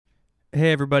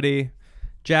Hey everybody,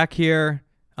 Jack here.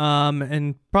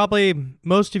 And probably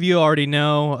most of you already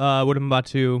know what I'm about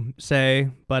to say,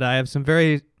 but I have some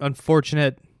very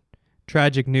unfortunate,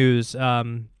 tragic news.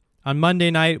 On Monday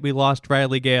night, we lost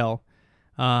Riley Gale,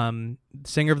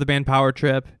 singer of the band Power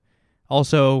Trip,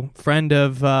 also friend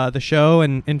of the show,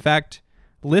 and in fact,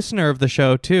 listener of the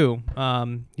show too.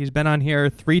 He's been on here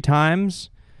 3 times.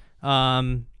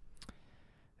 I've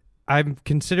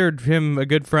considered him a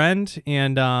good friend,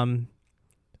 and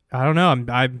I don't know.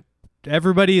 I'm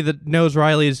everybody that knows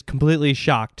Riley is completely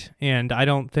shocked, and I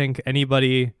don't think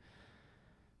anybody.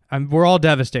 We're all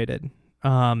devastated.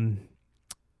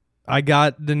 I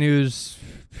got the news,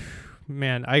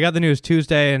 man. I got the news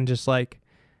Tuesday, and just like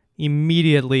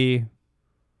immediately,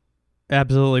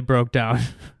 absolutely broke down.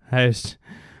 Was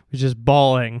just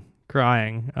bawling,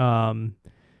 crying,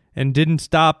 and didn't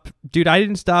stop. Dude, I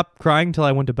didn't stop crying till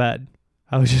I went to bed.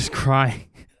 I was just crying.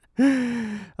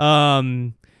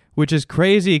 Which is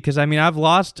crazy because I mean I've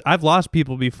lost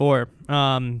people before.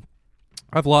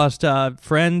 I've lost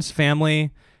friends,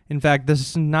 family. In fact, this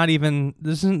isn't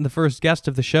the first guest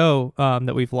of the show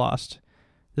that we've lost.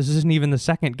 This isn't even the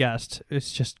second guest.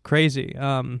 It's just crazy.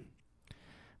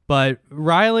 But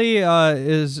Riley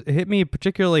is hit me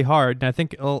particularly hard, and I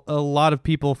think a lot of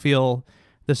people feel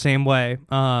the same way.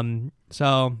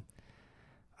 So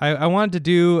I wanted to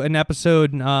do an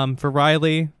episode for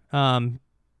Riley.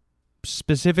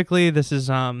 Specifically, this is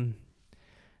a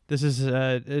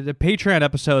Patreon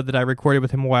episode that I recorded with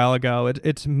him a while ago.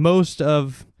 It's most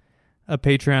of a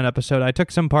Patreon episode. I took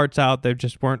some parts out that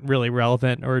just weren't really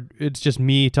relevant, or it's just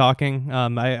me talking.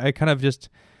 I kind of just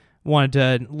wanted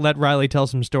to let Riley tell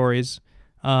some stories.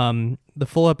 The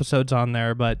full episode's on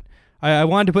there, but I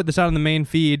wanted to put this out on the main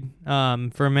feed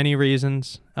for many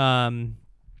reasons.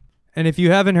 And if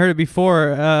you haven't heard it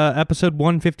before, episode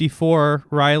 154,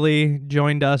 Riley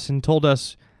joined us and told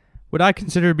us what I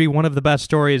consider to be one of the best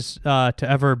stories to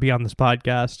ever be on this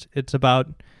podcast. It's about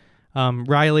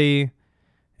Riley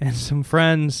and some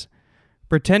friends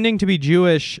pretending to be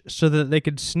Jewish so that they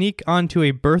could sneak onto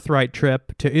a birthright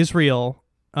trip to Israel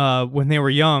when they were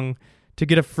young to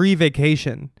get a free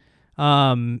vacation.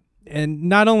 And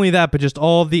not only that, but just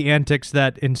all of the antics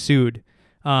that ensued.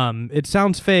 It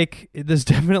sounds fake. This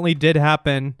definitely did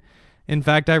happen. In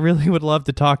fact, I really would love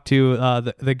to talk to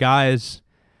the guys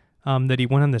that he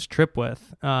went on this trip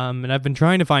with. And I've been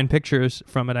trying to find pictures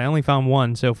from it. I only found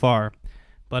one so far.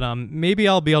 But maybe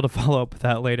I'll be able to follow up with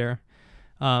that later.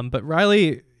 But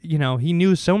Riley, he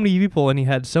knew so many people and he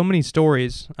had so many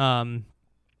stories.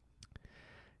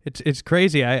 It's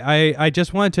crazy. I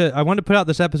just wanted to put out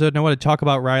this episode and I want to talk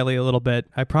about Riley a little bit.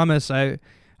 I promise I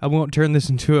won't turn this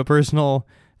into a personal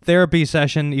therapy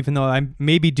session, even though I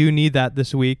maybe do need that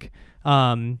this week.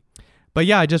 But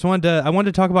yeah, I wanted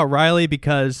to talk about Riley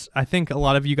because I think a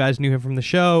lot of you guys knew him from the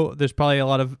show. There's probably a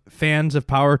lot of fans of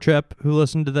Power Trip who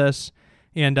listen to this,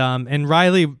 and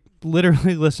Riley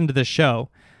literally listened to this show.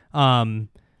 So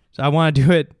I want to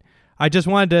do it. I just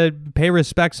wanted to pay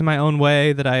respects in my own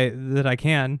way that I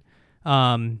can.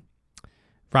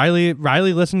 Riley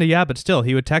listened to Yeah, but still,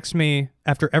 he would text me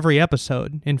after every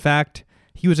episode. In fact,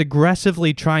 he was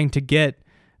aggressively trying to get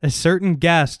a certain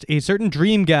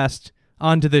dream guest,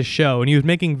 onto this show, and he was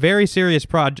making very serious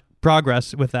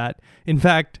progress with that. In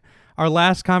fact, our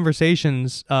last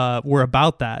conversations were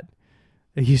about that.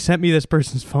 He sent me this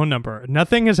person's phone number.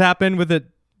 Nothing has happened with it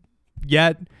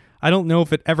yet. I don't know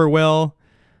if it ever will.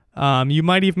 You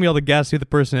might even be able to guess who the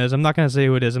person is. I'm not going to say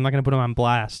who it is. I'm not going to put him on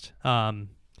blast.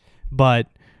 But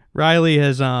Riley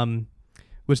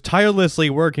was tirelessly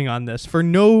working on this for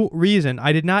no reason.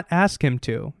 I did not ask him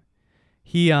to.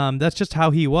 That's just how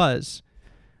he was.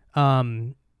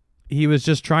 He was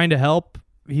just trying to help.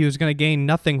 He was going to gain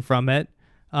nothing from it.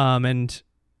 And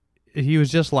he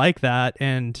was just like that.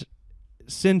 And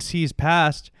since he's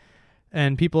passed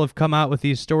and people have come out with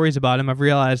these stories about him, I've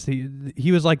realized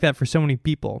he was like that for so many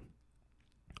people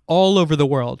all over the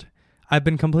world. I've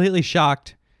been completely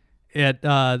shocked at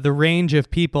the range of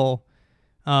people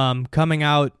coming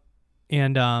out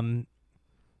and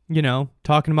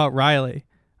talking about Riley.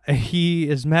 He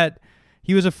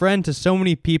was a friend to so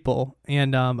many people,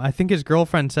 and I think his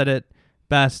girlfriend said it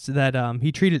best that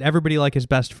he treated everybody like his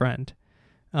best friend,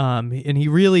 and he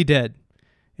really did.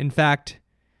 In fact,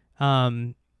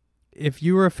 if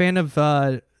you were a fan of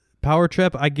Power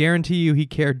Trip, I guarantee you he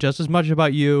cared just as much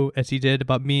about you as he did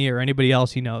about me or anybody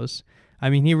else he knows. I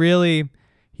mean,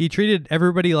 he treated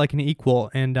everybody like an equal,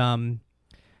 and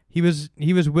he was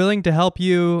willing to help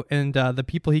you and the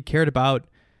people he cared about,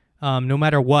 no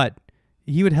matter what.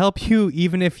 He would help you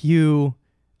even if you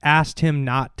asked him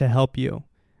not to help you,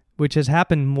 which has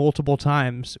happened multiple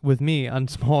times with me on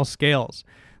small scales.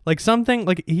 Like something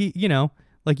like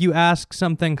like you ask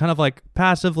something kind of like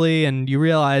passively and you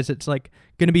realize it's like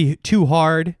going to be too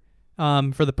hard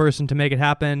for the person to make it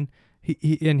happen.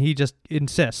 He just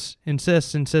insists.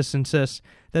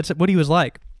 That's what he was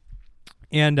like.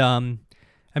 And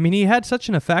I mean, he had such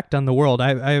an effect on the world.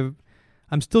 I'm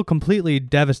still completely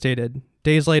devastated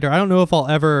days later. I don't know if I'll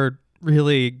ever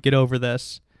really get over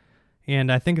this.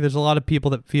 And I think there's a lot of people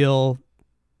that feel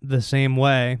the same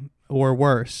way or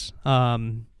worse.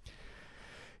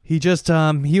 He was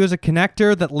a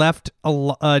connector that left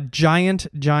a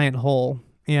giant hole.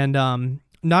 And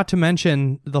not to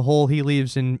mention the hole he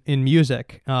leaves in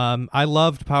music. I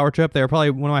loved Power Trip. They were probably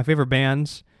one of my favorite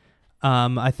bands.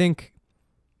 I think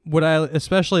what I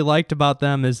especially liked about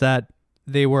them is that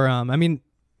they were,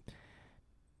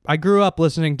 I grew up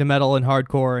listening to metal and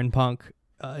hardcore and punk.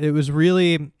 It was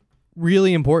really,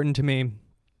 really important to me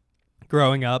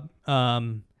growing up.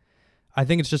 I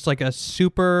think it's just like a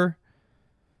super,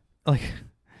 like,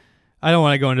 I don't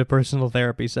want to go into a personal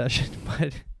therapy session,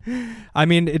 but I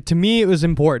mean, to me, it was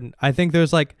important. I think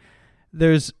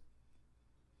there's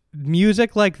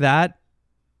music like that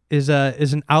is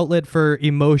an outlet for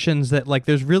emotions that like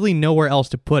there's really nowhere else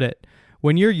to put it.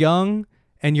 When you're young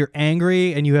and you're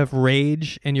angry and you have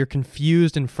rage and you're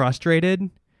confused and frustrated,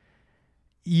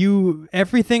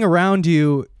 everything around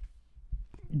you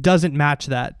doesn't match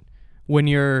that when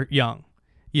you're young.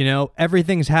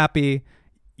 Everything's happy.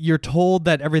 You're told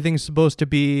that everything's supposed to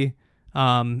be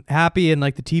happy in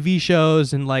like the TV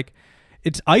shows, and like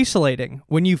it's isolating.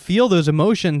 When you feel those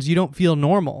emotions, you don't feel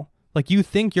normal. Like you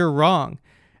think you're wrong.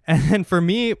 And then for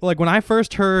me, like when I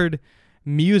first heard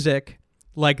music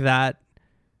like that,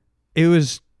 it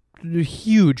was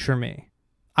huge for me.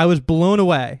 I was blown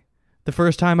away the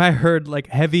first time I heard like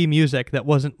heavy music that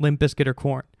wasn't Limp Bizkit or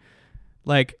Korn.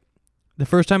 Like the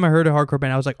first time I heard a hardcore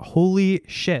band, I was like, holy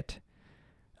shit.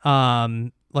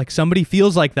 Like somebody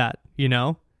feels like that,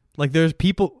 like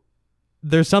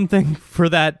there's something for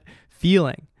that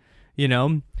feeling,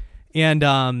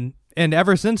 and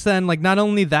ever since then, like not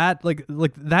only that, like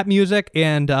that music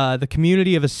and the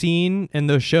community of a scene and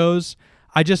those shows,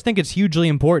 I just think it's hugely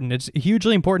important. It's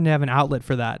hugely important to have an outlet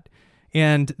for that.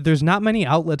 And there's not many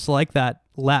outlets like that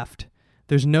left.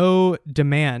 There's no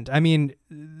demand. I mean,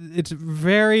 it's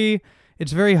very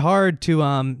hard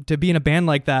to be in a band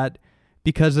like that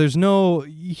because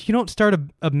you don't start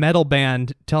a metal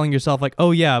band telling yourself like,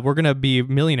 oh yeah, we're going to be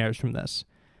millionaires from this.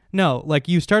 No, like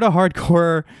you start a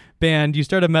hardcore band, you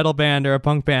start a metal band or a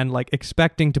punk band, like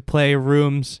expecting to play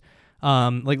rooms,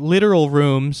 like literal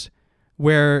rooms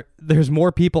where there's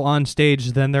more people on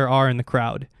stage than there are in the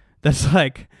crowd. That's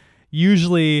like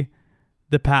usually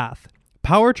the path.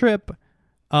 Power Trip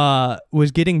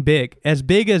was getting big as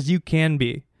you can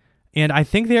be. And I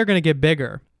think they are going to get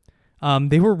bigger.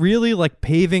 They were really like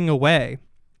paving a way.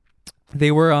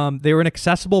 They were an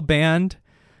accessible band.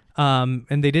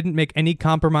 And they didn't make any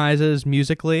compromises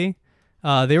musically.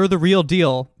 They were the real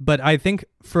deal, but I think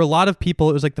for a lot of people,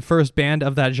 it was like the first band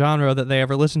of that genre that they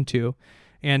ever listened to.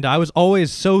 And I was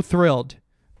always so thrilled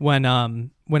when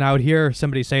I would hear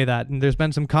somebody say that. And there's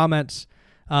been some comments,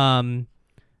 on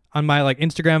my like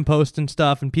Instagram posts and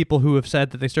stuff, and people who have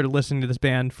said that they started listening to this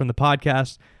band from the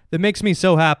podcast. That makes me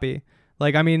so happy.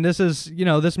 Like, I mean, this is,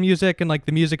 this music and like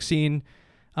the music scene,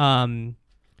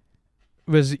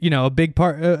 was a big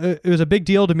part. It was a big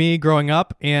deal to me growing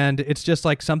up, and it's just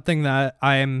like something that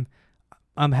I'm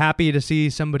happy to see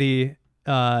somebody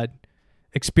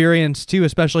experience too,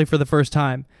 especially for the first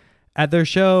time at their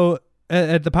show.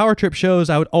 At the Power Trip shows,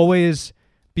 I would always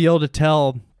be able to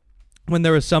tell when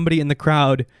there was somebody in the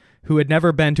crowd who had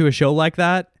never been to a show like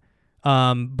that,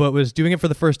 but was doing it for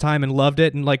the first time and loved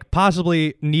it and like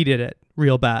possibly needed it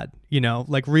real bad,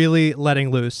 like really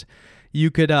letting loose.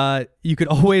 You could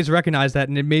always recognize that,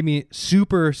 and it made me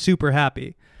super, super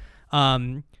happy.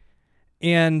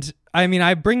 And I mean,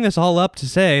 I bring this all up to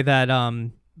say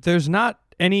that there's not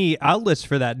any outlets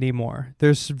for that anymore.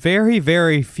 There's very,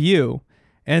 very few,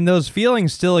 and those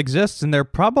feelings still exist, and they're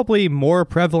probably more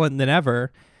prevalent than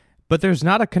ever, but there's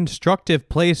not a constructive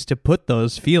place to put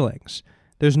those feelings.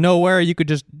 There's nowhere you could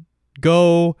just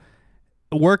go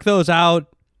work those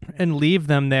out and leave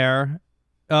them there.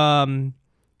 And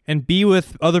be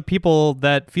with other people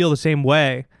that feel the same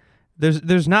way.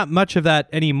 There's not much of that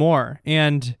anymore.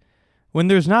 And when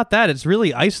there's not that, it's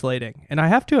really isolating. And I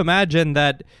have to imagine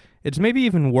that it's maybe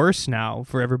even worse now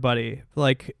for everybody,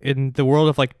 like in the world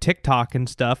of like TikTok and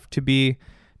stuff, to be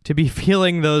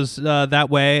feeling those that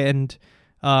way. And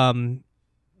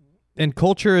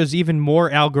culture is even more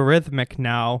algorithmic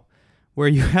now, where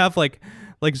you have like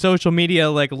like social media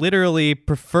like literally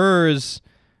prefers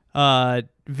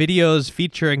videos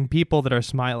featuring people that are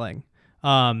smiling.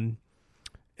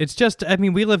 It's just, I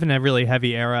mean, we live in a really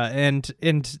heavy era, and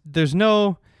there's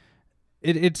no,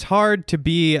 it's hard to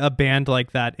be a band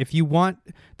like that. If you want,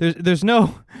 there's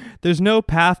no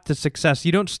path to success.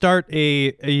 You don't start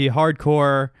a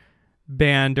hardcore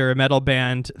band or a metal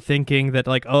band thinking that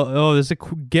like, oh, this is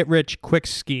a get rich quick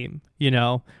scheme.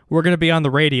 We're gonna be on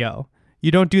the radio.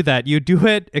 You don't do that. You do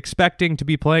it expecting to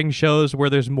be playing shows where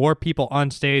there's more people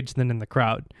on stage than in the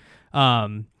crowd.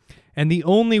 And the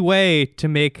only way to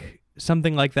make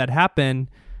something like that happen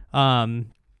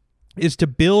is to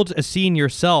build a scene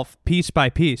yourself piece by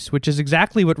piece, which is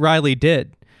exactly what Riley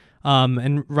did.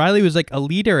 And Riley was like a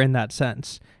leader in that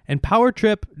sense. And Power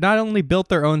Trip not only built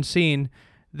their own scene,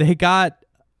 they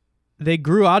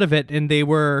grew out of it, and they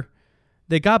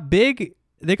got big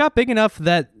enough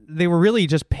that they were really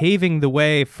just paving the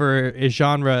way for a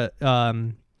genre,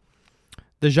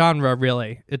 the genre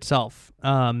really itself.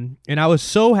 And I was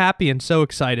so happy and so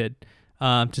excited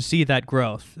to see that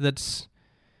growth. That's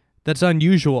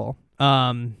unusual.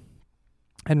 And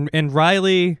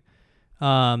Riley,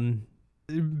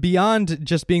 beyond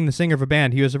just being the singer of a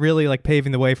band, he was really like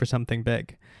paving the way for something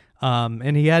big.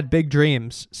 And he had big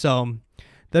dreams. So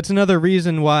that's another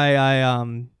reason why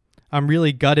I'm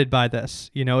really gutted by this.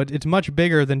 It's much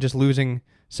bigger than just losing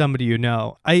somebody.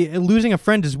 Losing a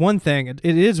friend is one thing. It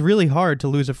is really hard to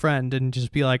lose a friend and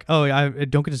just be like, oh, I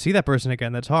don't get to see that person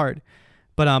again. That's hard.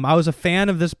 But I was a fan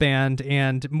of this band,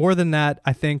 and more than that,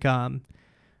 I think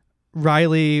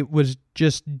Riley was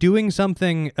just doing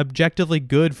something objectively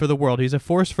good for the world. He's a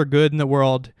force for good in the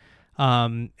world,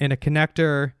 and a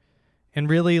connector, and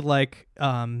really like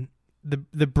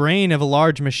the brain of a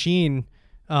large machine,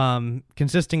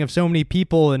 consisting of so many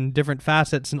people and different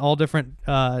facets and all different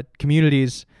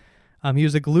communities. He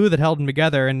was the glue that held them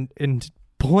together, and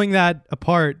pulling that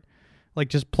apart, like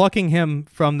just plucking him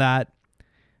from that,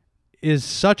 is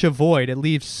such a void. It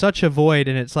leaves such a void,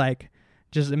 and it's like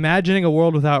just imagining a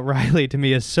world without Riley to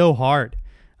me is so hard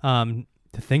to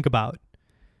think about.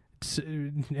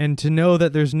 And to know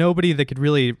that there's nobody that could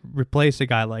really replace a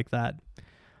guy like that.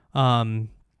 I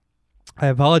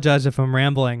apologize if I'm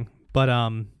rambling, but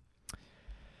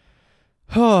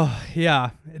oh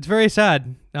yeah, it's very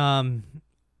sad.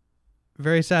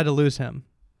 Very sad to lose him.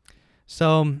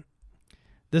 So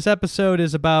this episode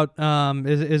is about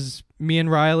is me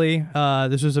and Riley.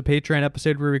 This was a Patreon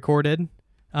episode we recorded.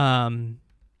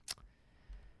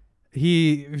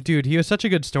 He was such a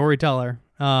good storyteller.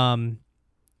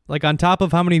 Like on top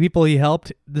of how many people he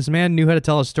helped, this man knew how to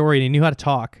tell a story, and he knew how to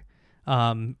talk.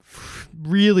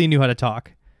 Really knew how to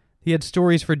talk. He had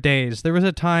stories for days. There was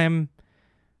a time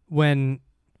when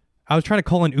I was trying to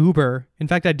call an Uber. In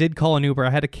fact, I did call an Uber. I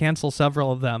had to cancel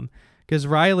several of them because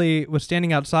Riley was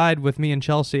standing outside with me and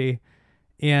Chelsea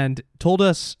and told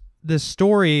us this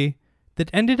story that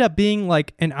ended up being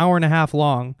like an hour and a half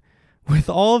long with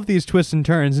all of these twists and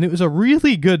turns. And it was a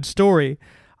really good story.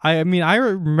 I mean, I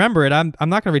remember it. I'm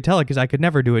not going to retell it because I could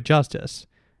never do it justice.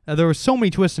 There were so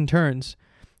many twists and turns.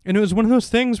 And it was one of those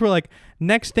things where, like,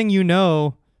 next thing you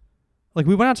know, like,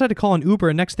 we went outside to call an Uber,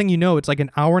 and next thing you know, it's like an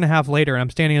hour and a half later, and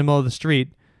I'm standing in the middle of the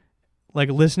street, like,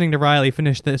 listening to Riley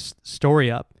finish this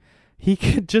story up. He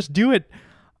could just do it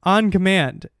on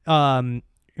command, and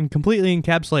completely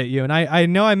encapsulate you. And I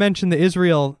know I mentioned the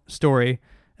Israel story,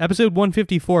 episode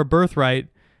 154, Birthright.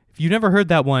 If you've never heard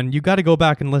that one, you got to go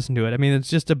back and listen to it. I mean, it's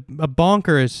just a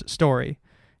bonkers story.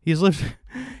 He's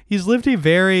lived a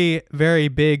very, very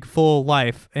big, full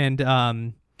life, and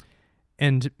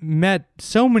met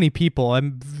so many people.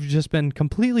 I've just been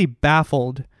completely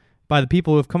baffled by the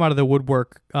people who have come out of the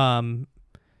woodwork, who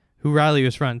Riley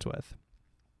was friends with.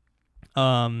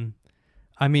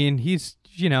 I mean, he was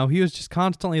just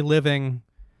constantly living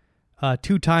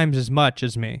 2 times as much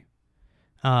as me.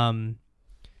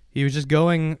 He was just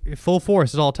going full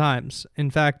force at all times.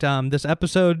 In fact, this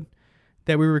episode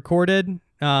that we recorded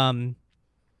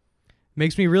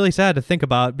makes me really sad to think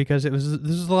about because this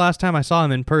was the last time I saw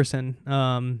him in person.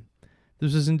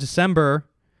 This was in December.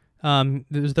 It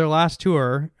was their last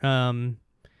tour.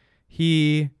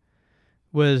 He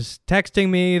was texting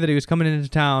me that he was coming into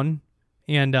town,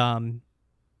 and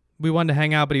we wanted to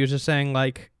hang out, but he was just saying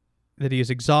like that he is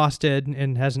exhausted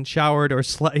and hasn't showered or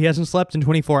he hasn't slept in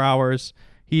 24 hours.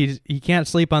 He can't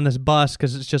sleep on this bus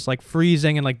because it's just like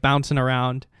freezing and like bouncing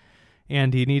around,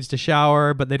 and he needs to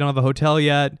shower, but they don't have a hotel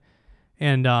yet.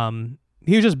 And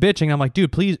he was just bitching. I'm like,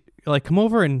 dude, please, like, come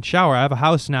over and shower. I have a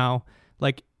house now.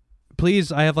 Like,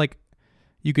 please, I have like,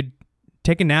 you could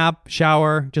take a nap,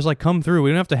 shower, just like come through. We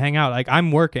don't have to hang out. Like,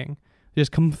 I'm working.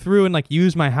 Just come through and like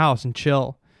use my house and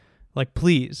chill. Like,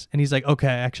 please. And he's like, okay,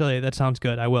 actually, that sounds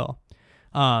good. I will.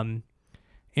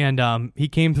 He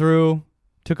came through,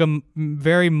 took a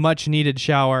very much needed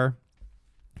shower,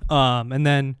 and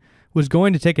then was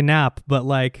going to take a nap, but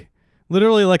like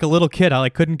literally like a little kid, I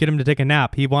like couldn't get him to take a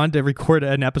nap. He wanted to record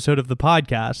an episode of the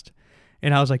podcast.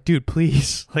 And I was like, dude,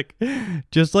 please, like,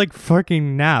 just like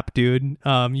fucking nap, dude.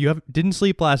 Didn't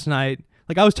sleep last night.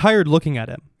 Like, I was tired looking at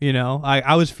him, you know.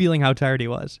 I was feeling how tired he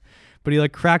was, but he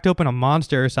like cracked open a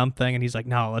Monster or something, and he's like,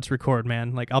 no, let's record,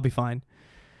 man. Like, I'll be fine.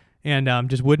 And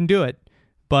just wouldn't do it.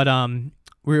 But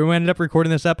we ended up recording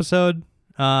this episode.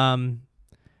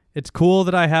 It's cool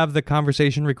that I have the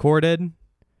conversation recorded.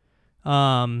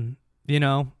 You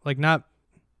know, like not.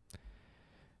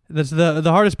 That's the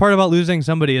hardest part about losing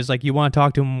somebody is like you want to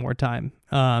talk to them one more time,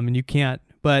 and you can't.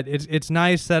 But it's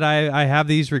nice that I have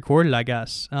these recorded, I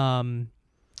guess. And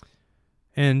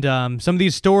some of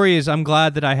these stories, I'm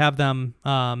glad that I have them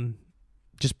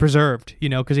just preserved, you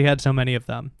know, because he had so many of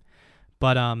them.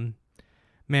 But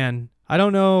man, I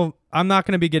don't know. I'm not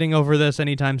going to be getting over this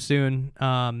anytime soon.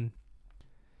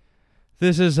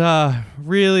 This is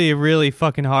really, really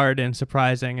fucking hard and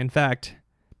surprising. In fact,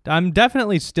 I'm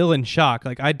definitely still in shock.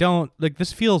 Like,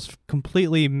 this feels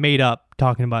completely made up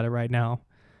talking about it right now.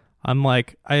 I'm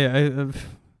like, it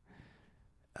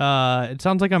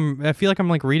sounds like I feel like I'm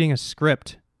like reading a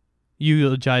script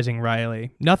eulogizing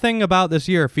Riley. Nothing about this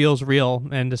year feels real,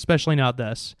 and especially not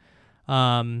this.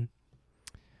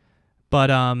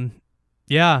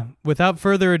 Yeah, without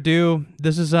further ado,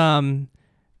 this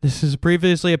is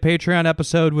previously a Patreon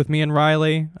episode with me and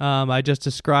Riley. I just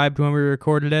described when we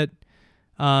recorded it.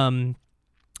 I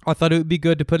thought it would be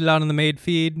good to put it out on the main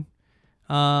feed.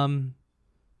 And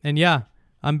yeah,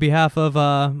 on behalf of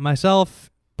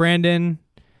myself, Brandon,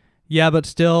 yeah, but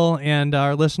still, and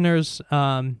our listeners,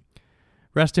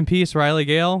 rest in peace, Riley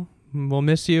Gale. We'll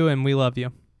miss you, and we love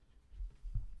you.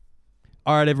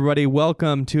 All right, everybody,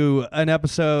 welcome to an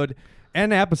episode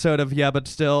of Yeah, but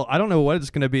still. I don't know what it's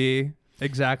going to be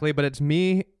exactly, but it's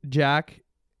me, Jack,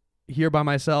 here by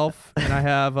myself, and I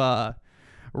have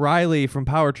Riley from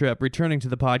Power Trip returning to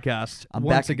the podcast. I'm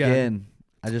once back again.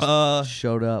 I just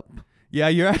showed up. Yeah,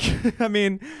 you're actually, I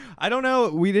mean, I don't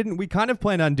know. We kind of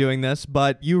planned on doing this,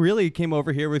 but you really came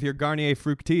over here with your Garnier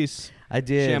Fructis. I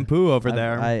did. Shampoo over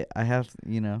there. I have,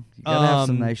 you gotta have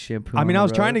some nice shampoo. I mean, I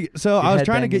was trying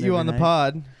to get you on the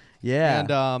pod.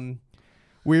 Yeah. And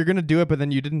we were going to do it, but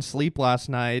then you didn't sleep last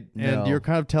night, and you're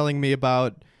kind of telling me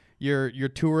about your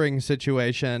touring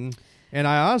situation. And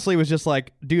I honestly was just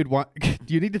like, dude,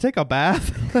 do you need to take a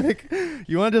bath? Like,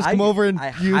 you want to just come over and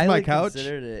use my couch?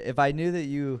 Considered it. If I knew that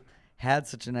you had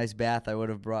such a nice bath, I would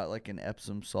have brought like an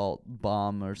Epsom salt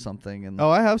bomb or something. And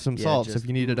I have some salts if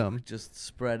you needed them. Just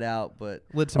spread out, but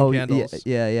lit some candles.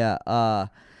 Yeah.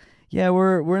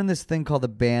 We're in this thing called the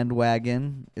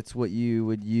bandwagon. It's what you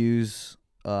would use,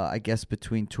 I guess,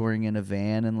 between touring in a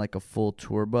van and like a full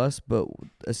tour bus. But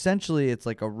essentially, it's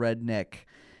like a redneck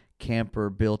camper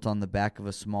built on the back of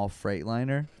a small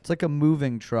Freightliner. It's like a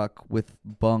moving truck with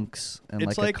bunks and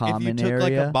it's like a common area. It's like if you took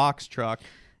like a box truck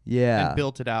and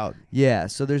built it out. Yeah,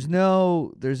 so there's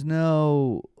no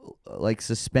like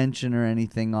suspension or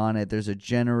anything on it. There's a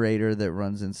generator that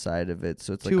runs inside of it.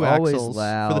 So it's like always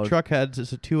loud. For the truck heads,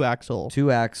 it's a two axle.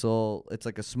 It's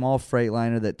like a small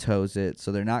Freightliner that tows it,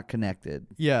 so they're not connected.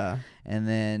 Yeah. And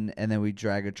then we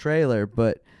drag a trailer,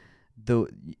 but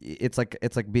it's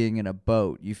like being in a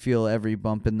boat. You feel every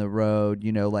bump in the road.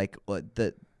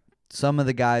 Some of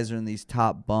the guys are in these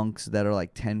top bunks that are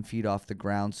like 10 feet off the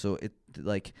ground. So it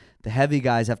like the heavy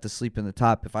guys have to sleep in the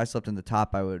top. If I slept in the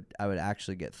top, I would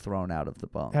actually get thrown out of the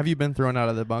bunk. Have you been thrown out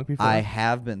of the bunk before? I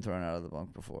have been thrown out of the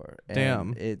bunk before.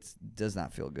 Damn. It does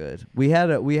not feel good. We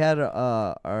had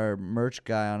our merch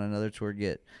guy on another tour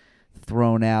get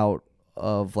thrown out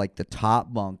of like the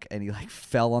top bunk, and he like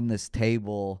fell on this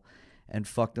table and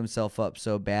fucked himself up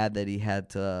so bad that he had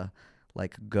to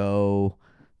like go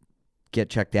get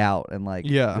checked out, and like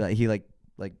he like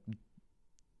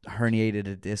herniated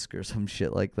a disc or some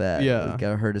shit like that. Yeah, like,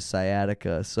 got hurt a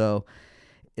sciatica. So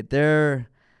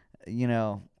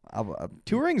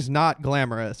touring's not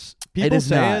glamorous. People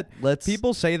say it.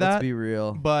 People say that. Let's be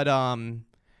real. But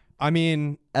I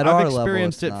mean, I've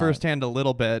experienced it firsthand a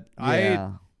little bit. Yeah.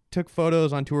 I took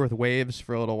photos on tour with Waves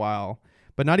for a little while,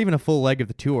 but not even a full leg of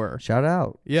the tour. Shout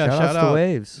out. Yeah, shout out to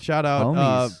Waves. Shout out.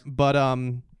 Homies. But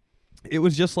it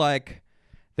was just like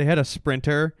they had a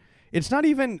Sprinter. It's not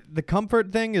even the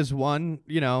comfort thing is one,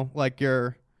 like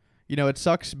it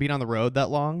sucks being on the road that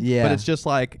long. Yeah. But it's just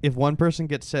like if one person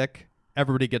gets sick,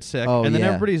 everybody gets sick, Oh, and then yeah.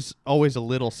 everybody's always a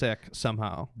little sick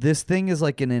somehow. This thing is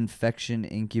like an infection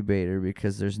incubator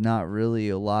because there's not really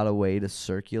a lot of way to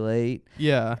circulate.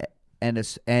 Yeah. And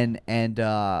it's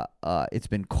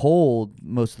been cold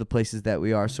most of the places that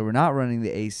we are, so we're not running the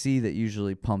AC that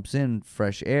usually pumps in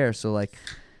fresh air. So like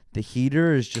the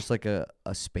heater is just like a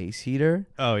space heater.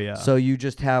 Oh yeah. So you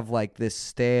just have like this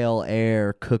stale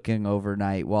air cooking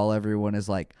overnight while everyone is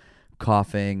like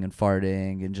coughing and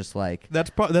farting and just like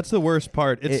that's the worst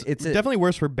part. It's it's definitely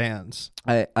worse for bands.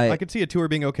 I could see a tour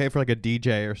being okay for like a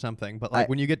DJ or something, but like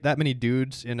when you get that many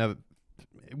dudes in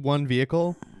one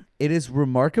vehicle. It is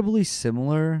remarkably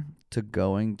similar to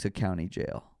going to county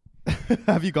jail.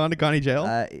 Have you gone to county jail?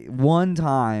 One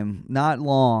time, not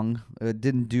long.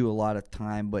 Didn't do a lot of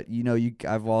time, but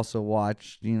I've also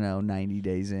watched 90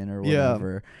 Days In or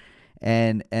whatever,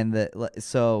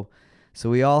 so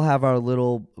we all have our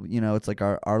little it's like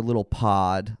our little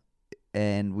pod,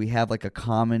 and we have like a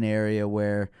common area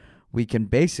where we can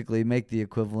basically make the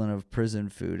equivalent of prison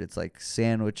food. It's like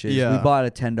sandwiches. Yeah. We bought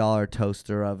a $10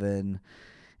 toaster oven.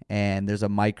 And there's a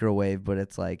microwave, but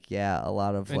it's like, a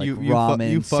lot of and like you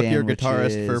ramen you fuck your sandwiches.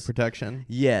 guitarist for protection.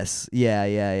 Yes,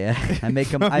 yeah. I make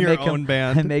him. From I your make own him.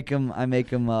 band. I make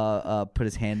him. Put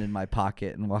his hand in my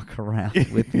pocket and walk around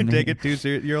with You me. take it too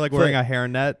serious. You're like wearing a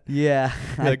hairnet. Yeah,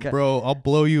 You're like, bro, I'll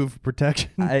blow you for protection.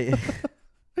 I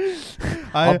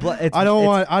I don't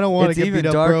want to It's get even beat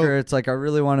up, darker. bro. It's like I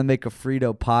really want to make a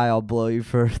Frito pie. I'll blow you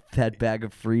for that bag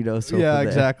of Fritos. Over Yeah, there.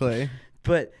 exactly.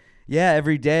 But yeah,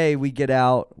 every day we get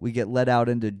let out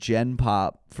into Gen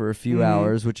Pop for a few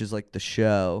hours, which is like the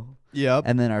show. Yep.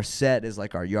 And then our set is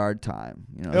like our yard time.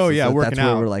 Oh, yeah, working that's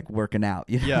out. where we're like working out.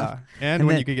 Yeah, and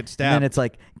when then- you could get And stabbed. then it's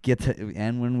like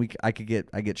I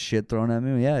get shit thrown at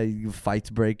me. Yeah, fights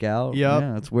break out. Yep.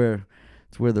 Yeah, it's where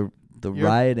the You're-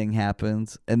 rioting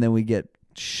happens, and then we get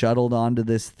shuttled onto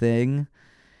this thing,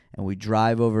 and we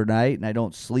drive overnight, and I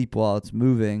don't sleep while it's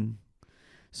moving.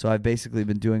 So I've basically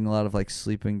been doing a lot of like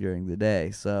sleeping during the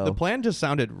day. So the plan just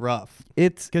sounded rough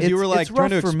it's because you were like it's trying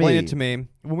to rough for explain me. it to me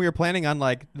when we were planning on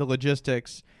like the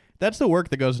logistics. That's the work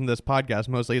that goes into this podcast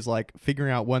mostly is like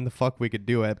figuring out when the fuck we could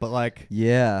do it. But like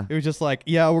Yeah. it was just like,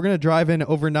 yeah, we're gonna drive in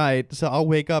overnight, so I'll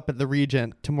wake up at the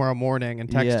Regent tomorrow morning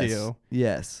and text you.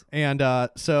 Yes. And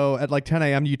so at like 10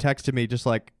 a.m. you texted me just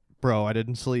like, bro, I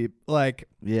didn't sleep. Like,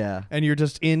 Yeah. and you're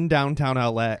just in downtown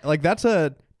LA. Like that's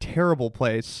a terrible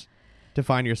place to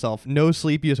find yourself. No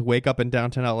sleep, you just wake up in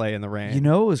downtown LA in the rain. You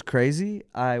know what was crazy?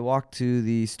 I walked to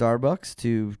the Starbucks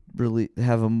to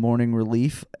have a morning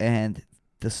relief, and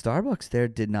the Starbucks there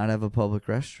did not have a public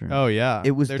restroom. Oh yeah.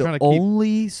 It was They're the trying to keep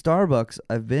only Starbucks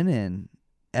I've been in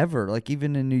ever. Like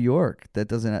even in New York, that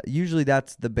doesn't. Usually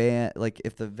that's the band. Like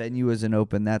if the venue isn't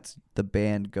open, that's the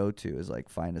band go to is like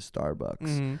find a Starbucks.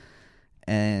 Mhm.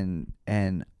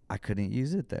 And I couldn't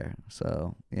use it there.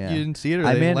 So yeah. You didn't see it, or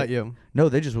I they didn't mean- let you? No,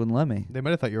 they just wouldn't let me. They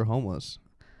might have thought you were homeless.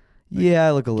 Yeah,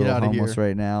 I look a Get little outta homeless here.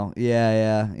 right now.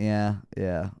 Yeah.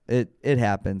 It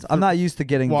happens. I'm not used to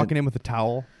getting Walking in with a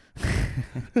towel.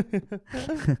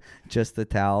 just the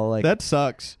towel, like That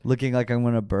sucks. looking like I'm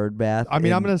in a bird bath. I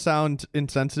mean, I'm in- gonna sound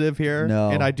insensitive here, No.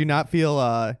 and I do not feel.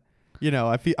 I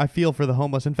feel for the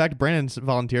homeless. In fact, Brandon's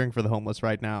volunteering for the homeless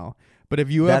right now. But have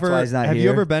you That's why he's not have you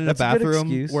here. ever been in That's a a good bathroom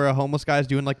excuse. where a homeless guy's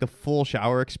doing like the full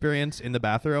shower experience in the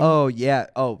bathroom? Oh yeah.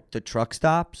 Oh, the truck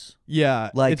stops. yeah.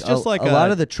 Like it's just like a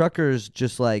lot of the truckers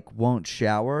just like won't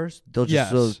showers. They'll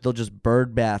just Yes. they'll just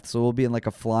bird bath. So we'll be in like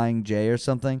a Flying J or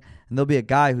something, and there'll be a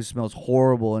guy who smells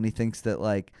horrible, and he thinks that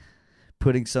like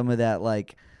putting some of that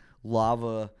like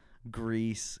lava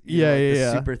grease,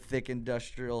 the super thick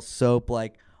industrial soap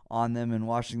like on them and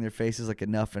washing their faces like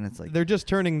enough, and it's like they're just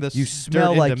turning this you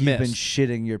smell dirt like into you've been mist.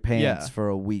 shitting your pants Yeah. for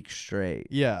a week straight.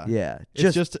 Yeah. Yeah,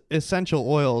 It's just essential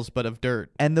oils, but of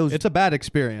dirt. and those It's a bad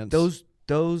experience.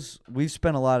 those we've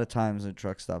spent a lot of times in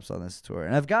truck stops on this tour,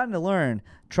 and I've gotten to learn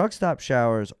truck stop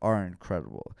showers are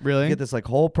incredible. Really? You get this like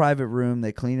whole private room,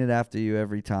 they clean it after you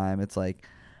every time. It's like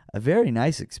a very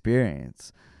nice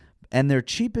experience, and they're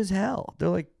cheap as hell. They're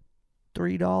like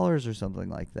 $3 or something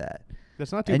like that.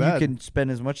 That's not too And bad. you can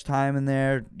spend as much time in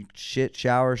there, shit,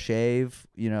 shower, shave,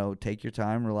 take your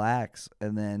time, relax,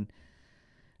 and then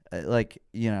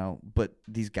but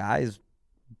these guys,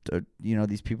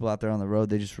 these people out there on the road,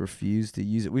 they just refuse to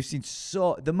use it. We've seen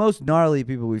the most gnarly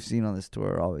people we've seen on this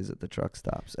tour are always at the truck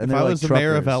stops. And if they're I like was the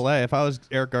mayor of truckers. LA, if I was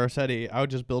Eric Garcetti, I would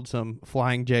just build some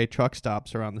Flying J truck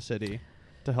stops around the city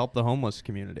to help the homeless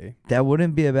community. That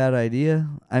wouldn't be a bad idea.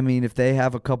 I mean, if they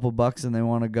have a couple bucks and they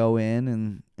want to go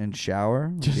in and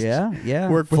shower, Just yeah.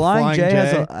 work with Flying J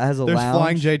has J. has a There's lounge.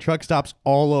 Flying J truck stops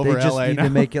all over They just LA need now. to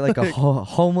make it like a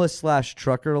homeless /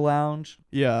 trucker lounge.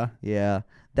 Yeah. Yeah,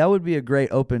 That would be a great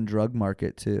open drug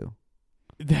market too.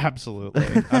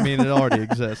 Absolutely. I mean, it already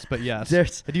exists, but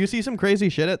yes. Do you see some crazy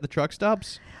shit at the truck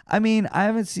stops? I mean, I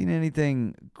haven't seen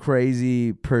anything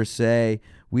crazy per se.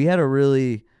 We had a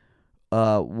really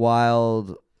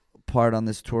wild part on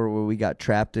this tour where we got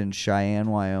trapped in Cheyenne,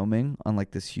 Wyoming on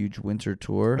like this huge winter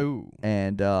tour. Ooh.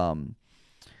 And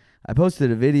I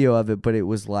posted a video of it, but it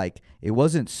was like, it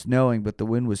wasn't snowing, but the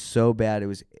wind was so bad. It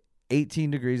was 18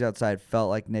 degrees outside, felt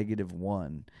like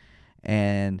 -1.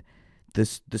 And the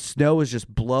snow was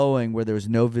just blowing where there was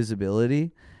no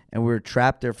visibility, and we were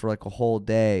trapped there for like a whole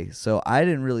day. So I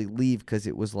didn't really leave because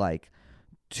it was like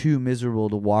too miserable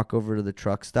to walk over to the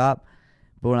truck stop.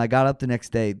 But when I got up the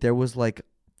next day, there was like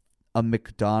a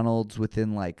McDonald's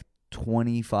within like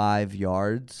 25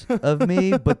 yards of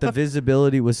me, but the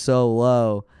visibility was so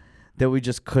low that we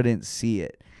just couldn't see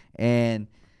it. And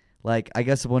like, I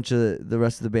guess a bunch of the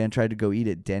rest of the band tried to go eat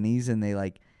at Denny's, and they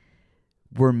like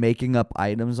were making up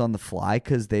items on the fly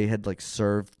because they had like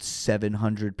served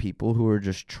 700 people who were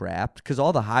just trapped because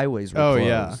all the highways were closed.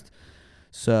 Yeah.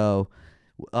 So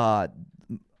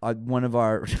one of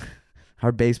our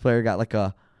bass player got like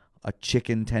a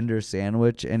chicken tender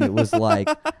sandwich, and it was like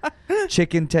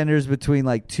chicken tenders between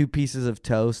like 2 pieces of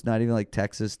toast, not even like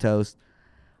Texas toast,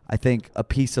 I think a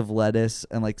piece of lettuce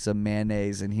and like some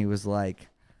mayonnaise. And he was like,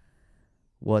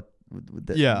 what?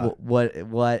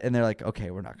 What? And they're like,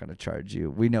 okay, we're not going to charge you.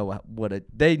 We know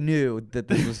they knew that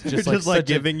this was just like, just like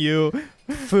giving you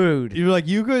food. You're like,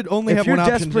 you could only If have you're one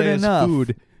option desperate today is enough,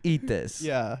 food. Eat this.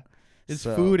 Yeah. It's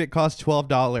So- food. It costs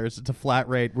 $12. It's a flat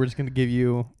rate. We're just going to give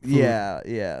you food.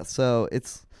 Yeah. So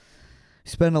it's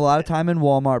spend a lot of time in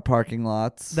Walmart parking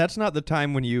lots. That's not the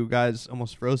time when you guys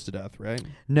almost froze to death, right?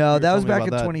 No, You that was told me back in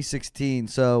about that. 2016.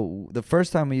 So the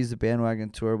first time we used the bandwagon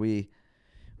tour, we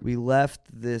left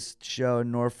this show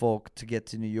in Norfolk to get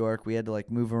to New York. We had to like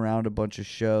move around a bunch of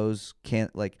shows.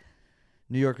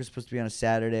 New York was supposed to be on a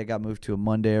Saturday. I got moved to a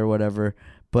Monday or whatever.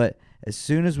 But as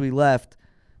soon as we left,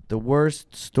 the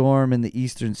worst storm in the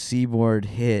Eastern Seaboard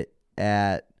hit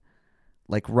at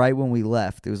like right when we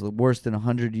left. It was the worst in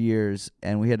 100 years,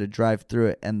 and we had to drive through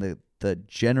it, and the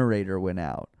generator went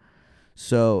out.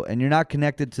 So, and you're not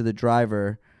connected to the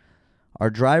driver. Our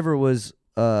driver was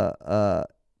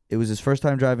it was his first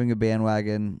time driving a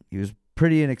bandwagon. He was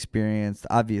pretty inexperienced.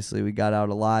 Obviously, we got out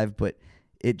alive, but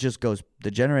it just goes,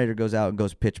 the generator goes out and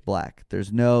goes pitch black.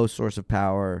 There's no source of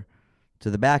power to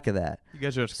the back of that. You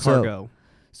guys are just cargo.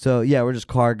 So yeah, we're just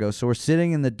cargo. So we're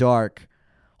sitting in the dark,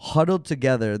 huddled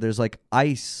together. There's like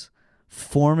ice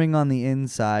forming on the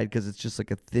inside because it's just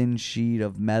like a thin sheet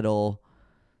of metal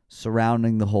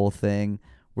surrounding the whole thing.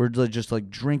 We're just like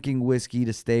drinking whiskey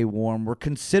to stay warm. We're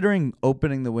considering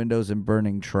opening the windows and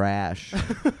burning trash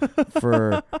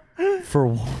for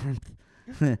warmth.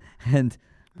 And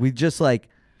we just like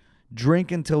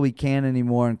drink until we can't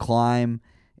anymore and climb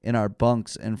in our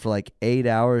bunks, and for like 8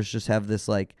 hours just have this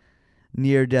like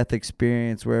near-death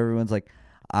experience where everyone's like,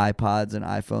 iPods and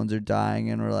iPhones are dying,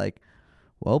 and we're like,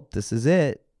 well, this is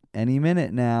it. Any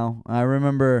minute now. I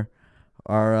remember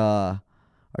our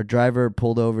driver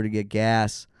pulled over to get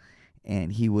gas,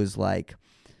 and he was like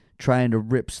trying to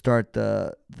rip start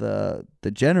the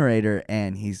generator,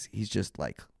 and he's just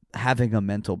like having a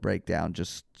mental breakdown,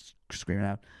 just screaming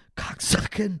out,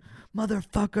 cocksucking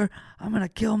motherfucker, I'm gonna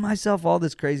kill myself, all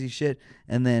this crazy shit.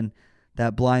 And then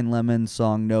that Blind Lemon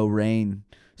song No Rain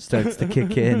starts to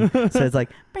kick in. So it's like,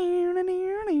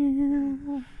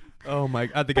 Oh my!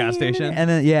 At the gas station. and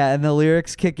then and the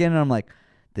lyrics kick in, and I'm like,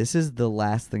 this is the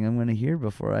last thing I'm gonna hear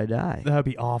before I die. That would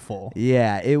be awful.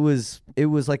 Yeah, it was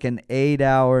like an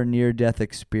 8-hour near-death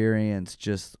experience,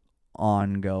 just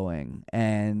ongoing.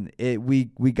 And we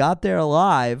got there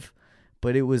alive,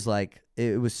 but it was like,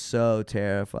 it was so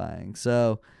terrifying.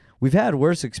 So we've had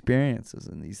worse experiences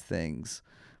in these things,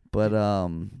 but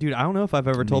Dude, I don't know if I've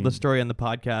ever told this story on the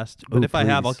podcast, but if I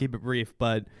have, I'll please. keep it brief.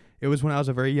 But it was when I was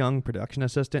a very young production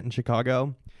assistant in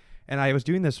Chicago, and I was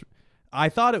doing this. I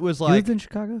thought it was you like, lived in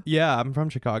Chicago? yeah, I'm from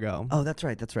Chicago. Oh, that's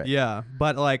right. Yeah,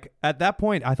 but like at that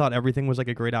point, I thought everything was like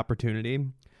a great opportunity.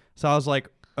 So I was like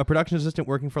a production assistant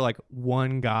working for like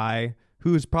one guy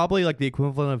who's probably like the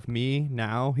equivalent of me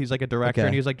now. He's like a director, Okay.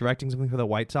 and he was like directing something for the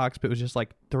White Sox, but it was just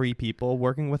like 3 people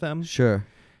working with him. Sure.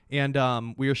 And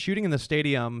we were shooting in the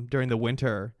stadium during the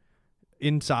winter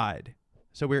inside.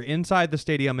 So we were inside the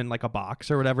stadium in like a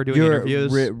box or whatever doing You're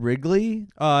interviews. Wrigley?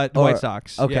 The or- White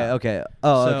Sox. Okay, yeah. okay.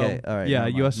 Oh, So, okay. All right. Yeah, never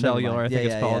mind. U.S. Never Cellular, I mind. think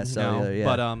Yeah, it's called Cellular, now.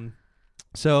 yeah. But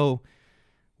so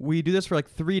we do this for like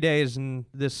 3 days, and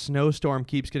this snowstorm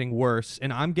keeps getting worse,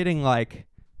 and I'm getting like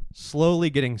slowly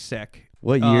getting sick.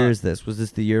 What year is this? Was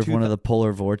this the year of one of the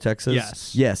polar vortexes?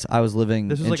 Yes. Yes, I was living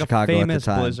This was in like Chicago a famous at the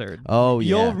time. blizzard. Oh,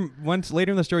 yeah. You'll once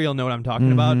later in the story you'll know what I'm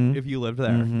talking about if you lived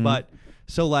there. But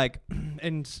so like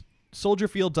in Soldier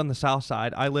Field's on the south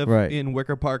side. I live in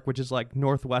Wicker Park, which is like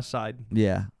northwest side.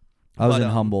 Yeah. I was in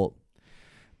Humboldt.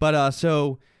 But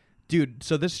so dude,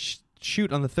 so this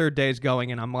shoot on the third day is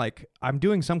going, and I'm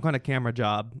doing some kind of camera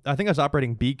job. I think I was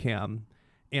operating B cam,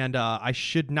 and I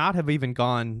should not have even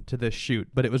gone to this shoot,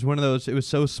 but it was one of those. It was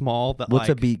so small that what's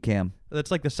a beat cam? That's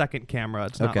like the second camera.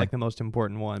 It's not like the most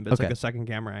important one, but it's like a second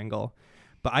camera angle.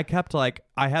 But I kept like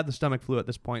I had the stomach flu at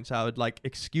this point, so I would like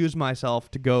excuse myself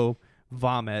to go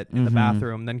vomit in the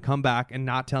bathroom, then come back and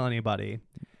not tell anybody.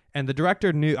 And the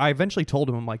director knew. I eventually told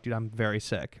him, I'm like, dude, I'm very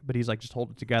sick, but he's like, just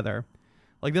hold it together.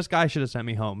 Like, this guy should have sent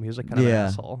me home. He was like kind of an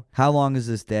asshole. How long is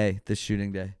this day, this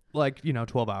shooting day? Like,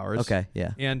 12 hours. Okay,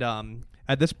 yeah. And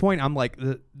at this point, I'm like,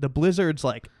 the blizzard's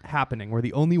like happening. We're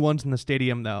the only ones in the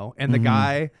stadium, though. And the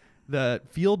guy, the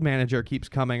field manager keeps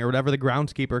coming, or whatever, the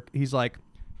groundskeeper, he's like,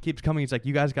 keeps coming. He's like,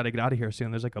 you guys got to get out of here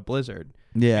soon. There's like a blizzard.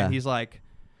 Yeah. And he's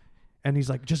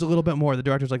like, just a little bit more. The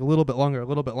director's like, a little bit longer, a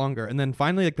little bit longer. And then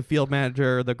finally, like, the field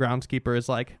manager, the groundskeeper is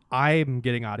like, I'm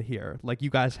getting out of here. Like,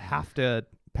 you guys have to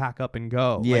pack up and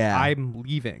go. Yeah. Like, I'm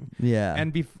leaving. Yeah.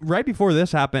 And right before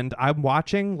this happened, I'm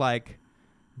watching like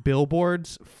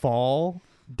billboards fall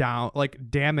down,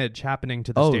 like damage happening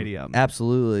to the stadium.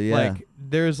 Absolutely, yeah. Like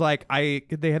there's like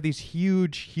they have these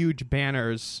huge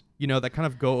banners, that kind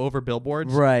of go over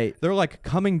billboards. Right. They're like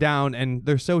coming down, and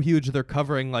they're so huge they're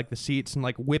covering like the seats and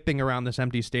like whipping around this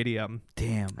empty stadium.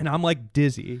 Damn. And I'm like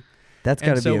dizzy. That's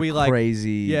got to be a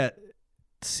crazy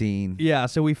scene. Yeah,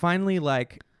 so we finally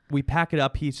we pack it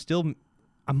up.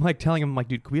 I'm like telling him, I'm like,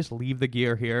 dude, can we just leave the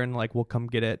gear here and like we'll come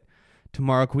get it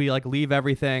tomorrow? Can we like leave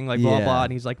everything, like blah blah?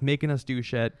 And he's like making us do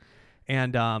shit.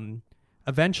 And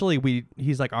eventually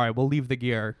he's like, all right, we'll leave the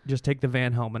gear, just take the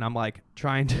van home. And I'm like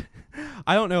trying to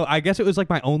I don't know, I guess it was like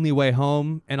my only way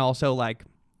home. And also like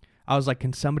I was like,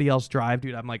 can somebody else drive,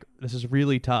 dude? I'm like, this is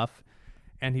really tough.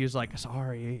 And he was like,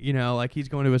 sorry, like he's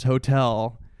going to his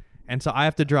hotel. And so I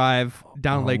have to drive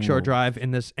down Lakeshore Drive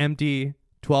in this empty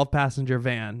 12-passenger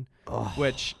van,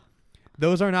 which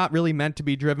those are not really meant to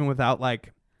be driven without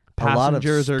like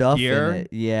passengers or gear. In it.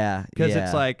 Yeah, because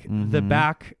it's like the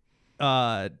back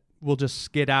will just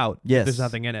skid out if there's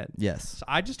nothing in it. Yes. So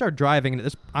I just start driving,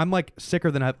 and I'm like sicker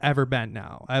than I've ever been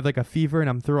now. I have like a fever, and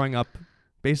I'm throwing up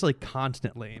basically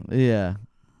constantly. Yeah.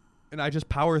 And I just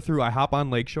power through. I hop on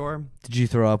Lakeshore. Did you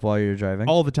throw up while you were driving?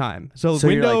 All the time. So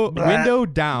window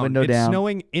down. Window it's down.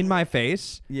 snowing in my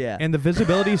face. Yeah. And the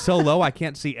visibility is so low I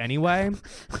can't see anyway.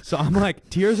 So I'm like,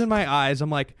 tears in my eyes. I'm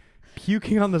like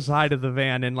puking on the side of the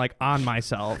van and like on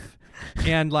myself.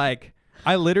 And like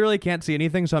I literally can't see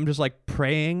anything. So I'm just like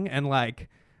praying, and like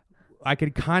I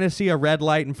could kind of see a red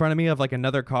light in front of me of like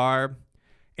another car.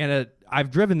 And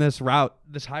I've driven this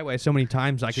highway so many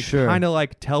times I could kind of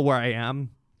like tell where I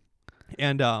am.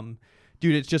 And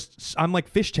dude, it's just I'm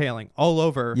like fishtailing all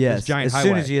over this giant highway. As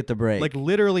soon as you hit the brake. Like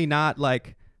literally not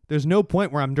like there's no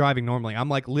point where I'm driving normally. I'm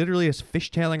like literally just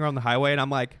fishtailing around the highway, and I'm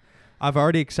like I've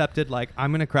already accepted like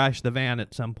I'm going to crash the van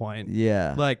at some point.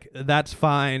 Yeah. Like that's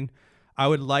fine. I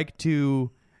would like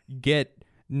to get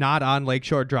not on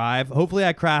Lakeshore Drive. Hopefully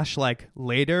I crash like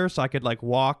later so I could like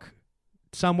walk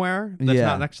somewhere that's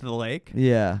not next to the lake.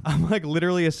 Yeah. I'm like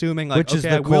literally assuming like, which okay, is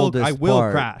the I will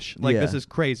part. crash. Like this is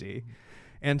crazy.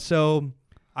 And so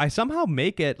I somehow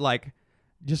make it like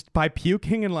just by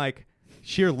puking and like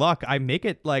sheer luck, I make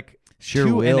it like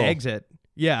to an exit.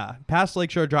 Yeah. Past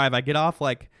Lakeshore Drive. I get off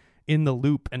like in the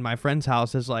loop, and my friend's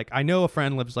house is like, I know a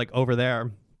friend lives like over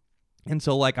there. And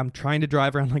so like I'm trying to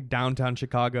drive around like downtown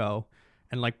Chicago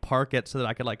and like park it so that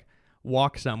I could like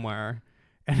walk somewhere.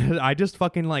 And I just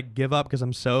fucking like give up because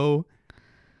I'm so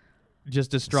just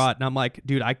distraught. And I'm like,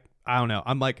 dude, I don't know.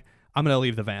 I'm like, I'm going to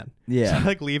leave the van. Yeah. So I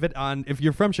like leave it on. If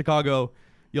you're from Chicago,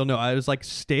 you'll know. I was like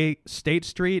State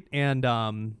Street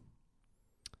and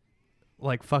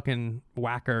like fucking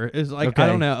Wacker is like, I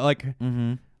don't know, like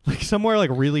like somewhere like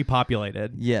really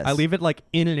populated. Yes. I leave it like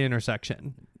in an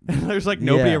intersection. And there's like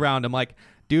nobody around. I'm like,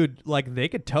 dude, like they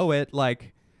could tow it.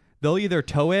 Like they'll either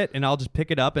tow it and I'll just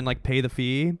pick it up and like pay the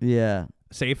fee. Yeah.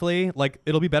 Safely. Like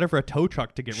it'll be better for a tow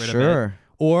truck to get rid of it.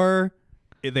 Or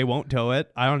they won't tow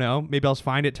it. I don't know. Maybe I'll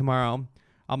find it tomorrow.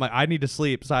 I'm like, I need to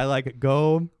sleep. So I like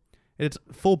go, it's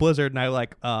full blizzard, and I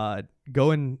like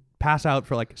go and pass out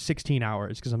for like 16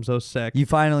 hours because I'm so sick. You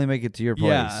finally make it to your place.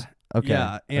 Yeah. Okay.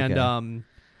 Yeah. And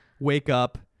wake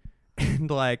up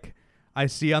and like I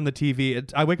see on the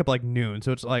TV, I wake up like noon.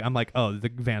 So it's like, I'm like, oh,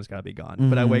 the van's got to be gone.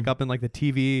 But I wake up and like the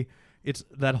TV, it's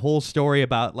that whole story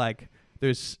about like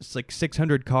there's like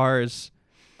 600 cars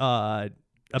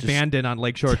abandoned on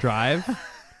Lakeshore Drive,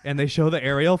 and they show the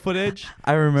aerial footage.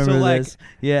 I remember this.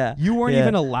 Yeah. You weren't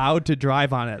even allowed to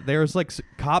drive on it. There's like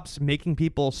cops making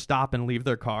people stop and leave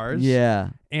their cars. Yeah.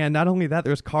 And not only that,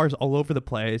 there's cars all over the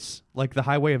place, like the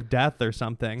Highway of Death or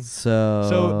something.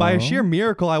 So by a sheer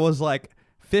miracle, I was like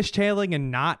fishtailing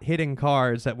and not hitting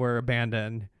cars that were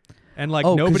abandoned. And like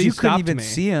nobody you stopped couldn't even me.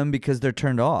 see them because they're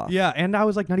turned off. Yeah, and I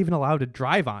was like not even allowed to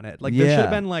drive on it. Like there should have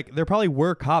been like there probably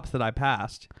were cops that I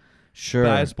passed. Sure.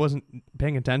 But I just wasn't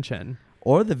paying attention.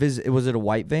 Or was it a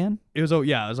white van? It was it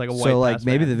was like a white. So like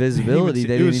maybe van. the visibility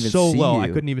they it didn't was even so see low you. I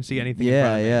couldn't even see anything. In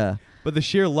front of me. Yeah. But the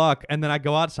sheer luck, and then I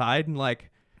go outside and like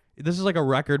this is like a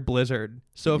record blizzard.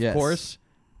 So of course,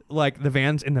 like the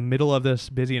van's in the middle of this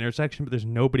busy intersection, but there's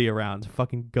nobody around. It's a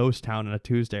fucking ghost town on a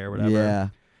Tuesday or whatever. Yeah.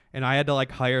 And I had to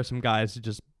like hire some guys to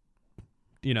just,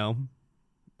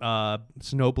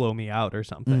 snow blow me out or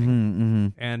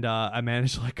something. And I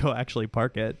managed to like go actually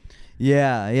park it.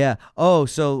 Yeah. Oh,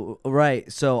 so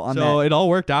right. So it all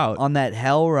worked out. On that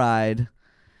hell ride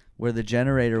where the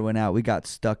generator went out, we got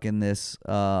stuck in this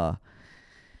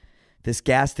this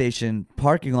gas station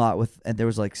parking lot and there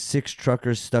was like 6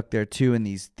 truckers stuck there too, and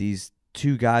these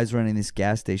 2 guys running this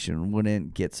gas station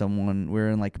wouldn't get someone. We were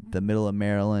in like the middle of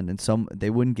Maryland, and they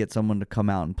wouldn't get someone to come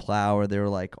out and plow, or they were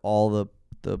like all the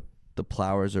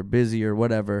plowers are busy or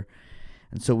whatever.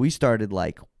 And so we started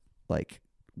like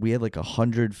we had like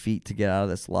 100 feet to get out of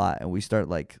this lot, and we start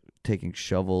like taking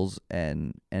shovels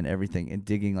and everything and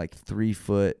digging like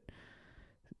 3-foot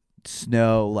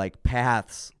snow like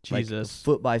paths, Jesus, like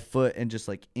foot by foot, and just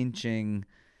like inching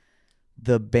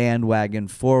the bandwagon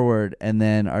forward. And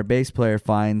then our bass player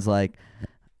finds like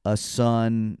a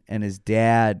son and his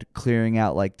dad clearing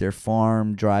out like their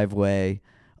farm driveway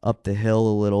up the hill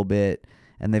a little bit,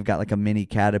 and they've got like a mini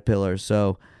Caterpillar.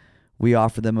 So we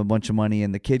offer them a bunch of money,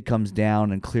 and the kid comes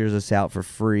down and clears us out for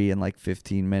free in like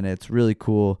 15 minutes. Really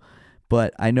cool.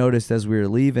 But I noticed as we were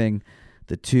leaving,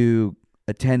 the 2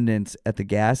 attendants at the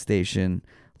gas station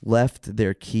left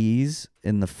their keys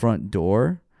in the front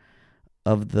door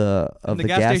of the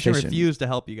gas station. Refused to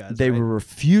help you guys. They were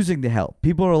refusing to help.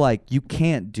 People are like, you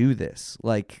can't do this.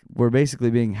 Like, we're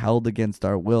basically being held against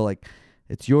our will. Like,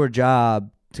 it's your job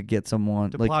to get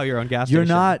someone to like plow your own gas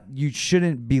station. You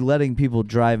shouldn't be letting people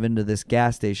drive into this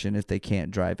gas station if they can't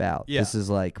drive out. Yeah. This is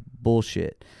like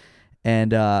bullshit.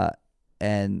 And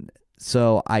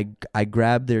so I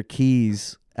grabbed their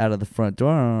keys out of the front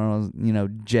door, and I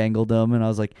was, jangled them, and I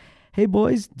was like, "Hey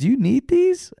boys, do you need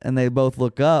these?" And they both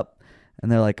look up,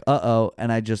 and they're like, "Uh-oh,"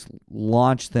 and I just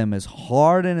launched them as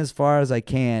hard and as far as I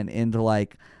can into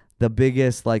like the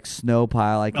biggest like snow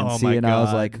pile I can see, and I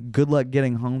was like, "Good luck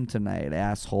getting home tonight,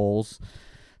 assholes."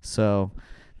 So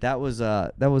that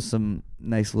was some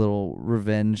nice little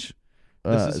revenge.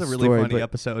 This is a really story, funny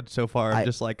episode so far.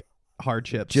 Just like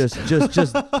hardships.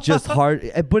 Just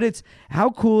hard. But it's how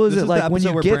cool is it like when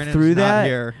you get through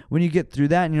that? When you get through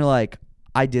that and you're like,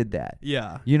 I did that.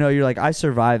 Yeah. You're like, I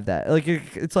survived that. Like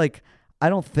it's like I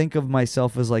don't think of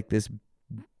myself as like this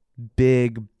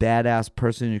big badass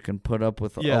person who can put up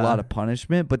with a lot of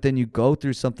punishment, but then you go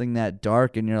through something that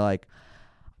dark and you're like,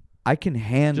 I can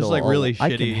handle just like really shitty.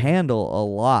 I can handle a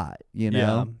lot,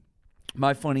 Yeah.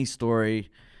 My funny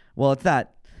story, well, it's not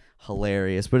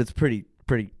hilarious, but it's pretty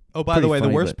Oh, by the way,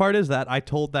 funny, the worst part is that I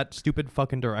told that stupid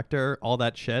fucking director all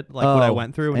that shit, like what I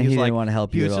went through, and he was didn't like, want to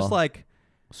help you. He was just like,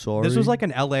 sorry. This was like an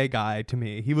LA guy to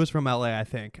me. He was from LA, I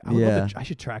think. I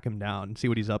should track him down and see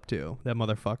what he's up to, that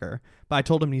motherfucker. But I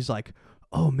told him, and he's like,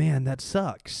 oh man, that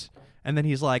sucks. And then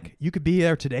he's like, you could be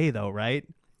there today though, right?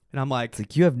 And I'm like, it's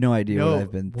like, you have no idea what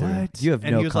I've been through. What? You have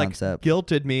and no he was concept. Like,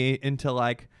 guilted me into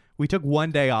like, we took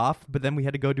one day off, but then we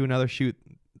had to go do another shoot.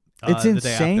 It's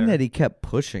insane that he kept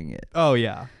pushing it. Oh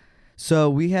yeah.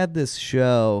 So we had this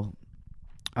show.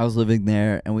 I was living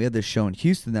there, and we had this show in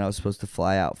Houston that I was supposed to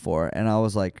fly out for, and I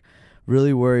was like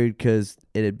really worried because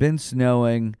it had been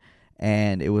snowing,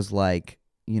 and it was like,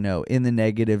 in the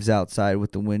negatives outside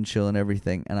with the wind chill and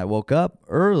everything. And I woke up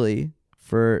early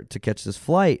to catch this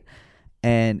flight,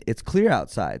 and it's clear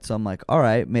outside. So I'm like, all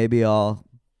right, maybe I'll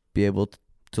be able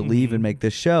to leave and make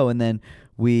this show. And then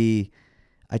I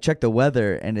checked the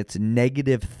weather, and it's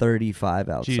negative 35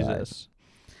 outside. Jesus.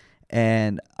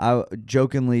 And I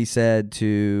jokingly said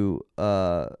to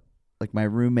like my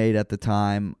roommate at the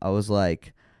time, I was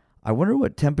like, I wonder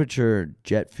what temperature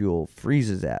jet fuel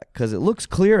freezes at, because it looks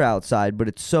clear outside, but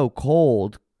it's so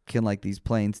cold. Can like these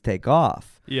planes take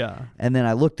off? Yeah. And then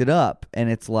I looked it up, and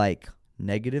it's like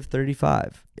negative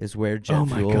 35 is where jet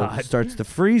fuel starts to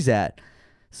freeze at.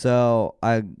 So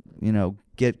I,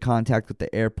 get contact with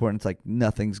the airport, and it's like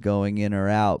nothing's going in or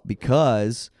out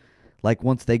because, like,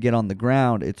 once they get on the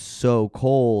ground, it's so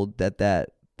cold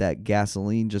that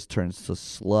gasoline just turns to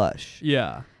slush.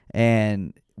 Yeah.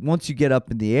 And once you get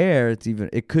up in the air,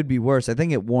 it could be worse. I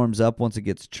think it warms up once it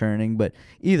gets churning, but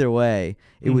either way,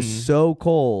 it was so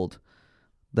cold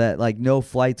that like no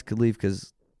flights could leave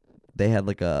because they had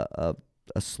like a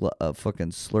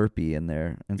fucking Slurpee in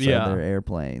there inside their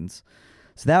airplanes.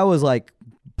 So that was like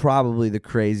probably the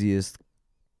craziest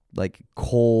like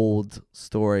cold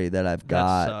story that I've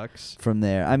got from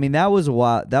there. I mean, that was a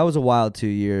wild 2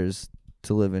 years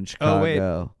to live in Chicago. Oh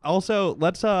wait. Also,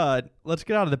 let's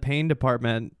get out of the pain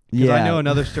department because I know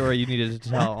another story you needed to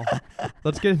tell.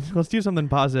 Let's do something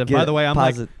positive. By the way, I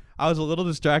was a little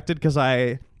distracted because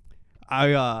I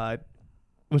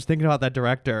was thinking about that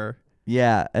director.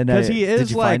 Yeah, and because he is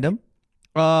did you find him?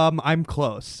 I'm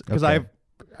close because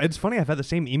it's funny, I've had the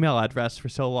same email address for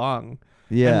so long.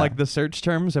 Yeah, and like the search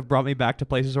terms have brought me back to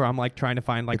places where I'm like trying to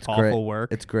find like awful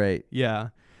work. It's great. Yeah.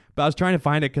 But I was trying to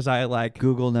find it because I like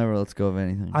Google never lets go of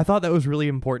anything. I thought that was really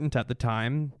important at the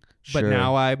time, but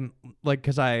now I'm like,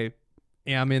 because I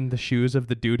am in the shoes of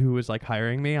the dude who was like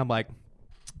hiring me. I'm like,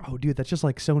 oh, dude, that's just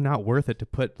like so not worth it to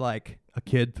put like a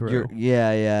kid through.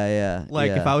 Yeah.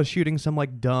 Like if I was shooting some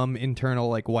like dumb internal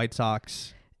like White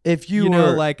Sox. If you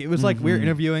know, like it was like we were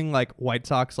interviewing like White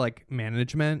Sox like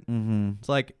management. It's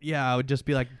like, yeah, I would just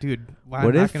be like, dude, why am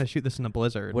I not going to shoot this in a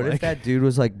blizzard? What if that dude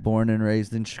was like born and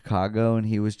raised in Chicago and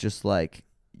he was just like,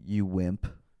 you wimp?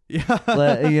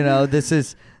 Yeah. This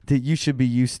is that you should be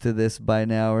used to this by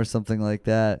now or something like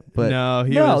that. But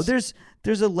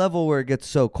there's a level where it gets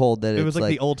so cold that it was like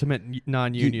the ultimate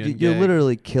non-union. You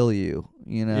literally kill you.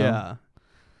 Yeah.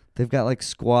 They've got like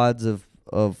squads of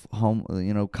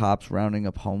cops rounding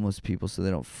up homeless people so they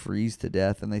don't freeze to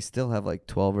death, and they still have like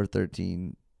 12 or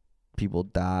 13 people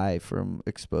die from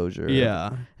exposure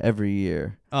every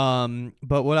year.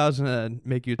 But what I was gonna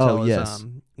make you tell is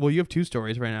you have two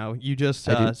stories right now. You just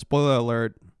spoiler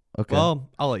alert. Okay. Well,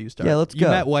 I'll let you start. Yeah, let's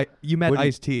go. You met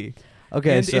Ice-T.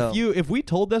 Okay, and so if we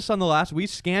told this on the last, we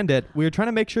scanned it. We were trying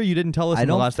to make sure you didn't tell us in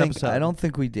the last episode. I don't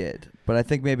think we did, but I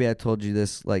think maybe I told you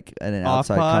this like in an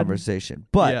outside conversation.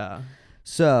 But yeah.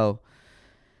 So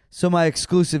my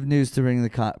exclusive news to bring the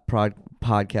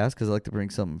podcast, because I like to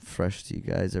bring something fresh to you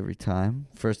guys every time.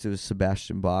 First, it was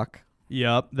Sebastian Bach.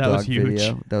 Yep, that was huge.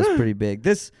 Video. That was pretty big.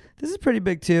 This is pretty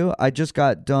big too. I just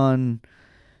got done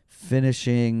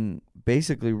finishing,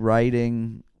 basically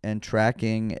writing and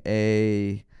tracking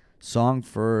a song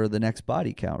for the next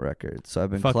Body Count record. So I've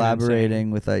been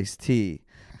collaborating with Ice-T.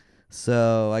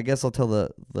 So I guess I'll tell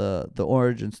the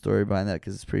origin story behind that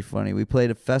because it's pretty funny. We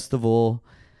played a festival.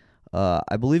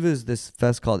 I believe it was this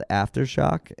fest called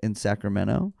Aftershock in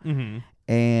Sacramento. Mm-hmm.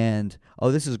 And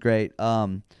this is great.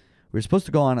 We were supposed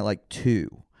to go on at like 2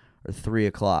 or 3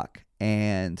 o'clock,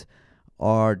 and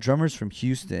our drummer's from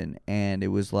Houston, and it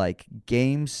was like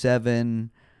Game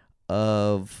 7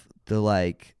 of the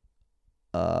league.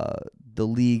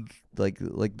 Like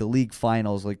the league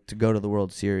finals, like to go to the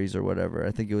World Series or whatever.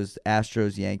 I think it was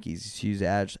Astros Yankees. He's a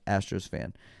huge Astros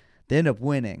fan. They end up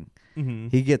winning. Mm-hmm.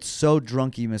 He gets so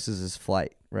drunk he misses his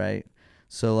flight, right?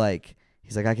 So like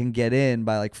he's like, I can get in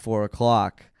by like 4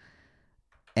 o'clock,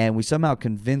 and we somehow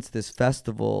convinced this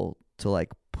festival to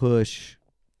like push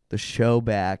the show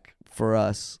back for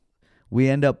us. We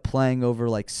end up playing over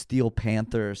like Steel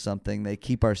Panther or something. They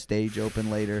keep our stage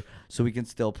open later so we can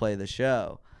still play the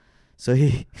show. So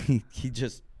he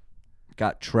just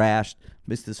got trashed,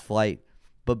 missed his flight.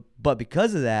 But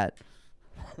because of that,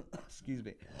 excuse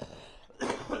me,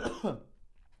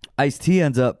 Ice-T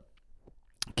ends up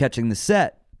catching the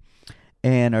set.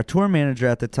 And our tour manager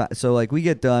at the time, so like we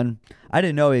get done. I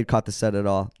didn't know he had caught the set at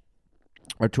all.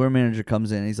 Our tour manager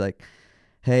comes in and he's like,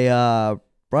 hey,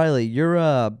 Riley,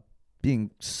 you're being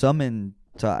summoned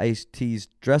to Ice-T's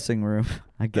dressing room,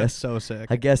 I guess. That's so sick.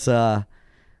 I guess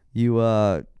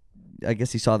I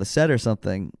guess he saw the set or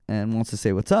something and wants to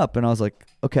say what's up. And I was like,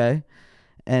 okay.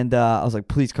 And I was like,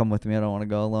 please come with me. I don't want to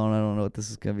go alone. I don't know what this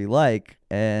is going to be like.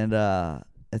 And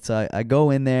so I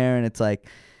go in there, and it's like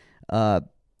the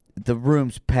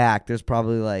room's packed. There's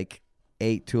probably like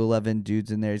 8 to 11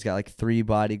 dudes in there. He's got like 3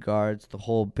 bodyguards, the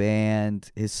whole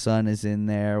band. His son is in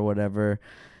there, whatever.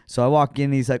 So I walk in,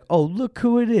 and he's like, oh, look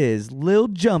who it is. Lil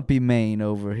Jumpy Mane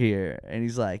over here. And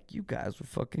he's like, you guys were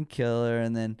fucking killer.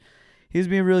 And then he was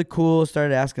being really cool,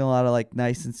 started asking a lot of like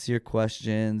nice, sincere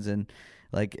questions, and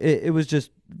like it was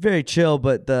just very chill.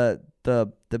 But the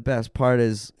best part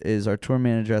is our tour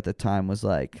manager at the time was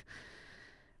like,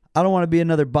 I don't want to be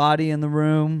another body in the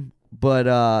room,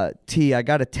 but T, I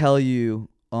got to tell you,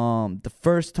 the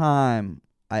first time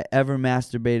I ever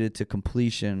masturbated to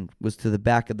completion was to the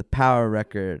back of the Power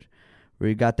record, where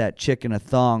you got that chick in a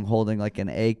thong holding like an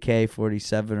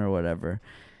AK-47 or whatever,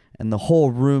 and the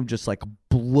whole room just like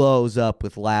blows up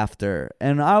with laughter.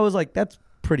 And I was like, that's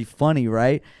pretty funny,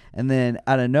 right? And then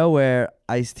out of nowhere,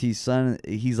 Ice-T's son,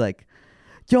 he's like,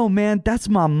 yo, man, that's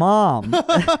my mom.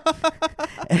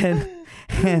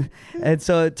 and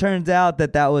so it turns out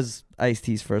that was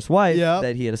Ice-T's first wife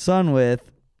that he had a son with.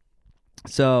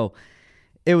 So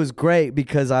it was great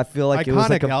because I feel like iconic it was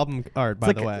like album art,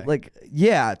 by the way.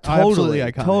 Yeah, Absolutely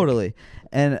iconic. totally.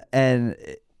 And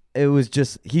it was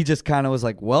just, he just kind of was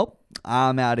like, well,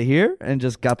 I'm out of here, and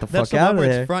just got the fuck out of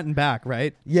there. It's front and back,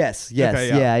 right? Yes,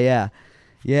 Okay,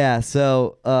 yeah.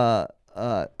 So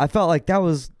I felt like that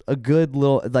was a good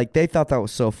little, like, they thought that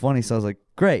was so funny. So I was like,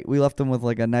 great. We left them with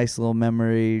like a nice little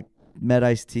memory. Met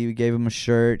Ice-T. We gave him a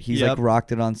shirt. He's like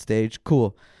rocked it on stage.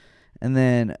 Cool. And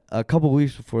then a couple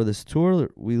weeks before this tour,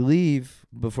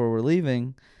 before we're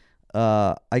leaving,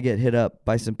 I get hit up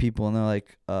by some people, and they're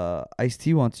like,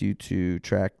 Ice-T wants you to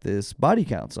track this Body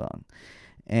Count song.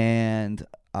 And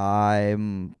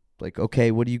I'm like,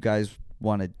 okay, what do you guys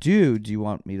want to do? Do you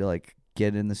want me to like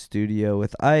get in the studio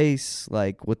with Ice?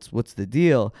 Like, what's the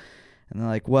deal? And they're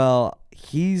like, well,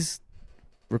 he's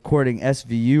recording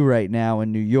SVU right now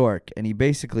in New York, and he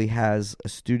basically has a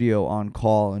studio on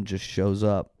call and just shows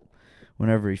up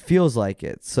whenever he feels like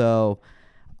it. So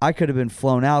I could have been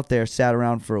flown out there, sat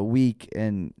around for a week,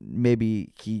 and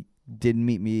maybe he didn't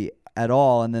meet me at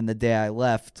all. And then the day I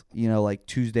left, like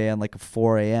Tuesday on like a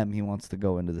 4 a.m., he wants to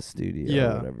go into the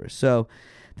studio or whatever. So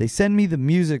they send me the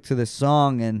music to this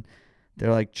song, and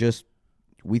they're like,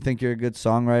 we think you're a good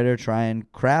songwriter, try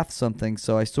and craft something.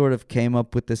 So I sort of came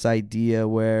up with this idea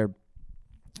where,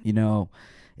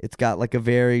 it's got like a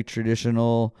very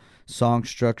traditional song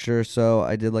structure. So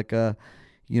I did like a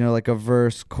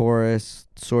verse chorus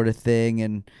sort of thing.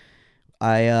 And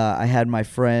I had my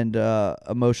friend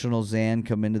Emotional Zan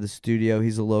come into the studio.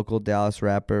 He's a local Dallas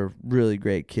rapper, really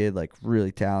great kid, like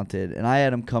really talented. And I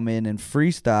had him come in and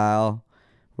freestyle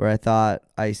where I thought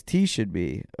Ice-T should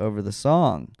be over the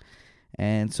song.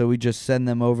 And so we just send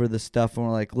them over the stuff, and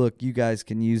we're like, look, you guys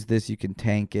can use this, you can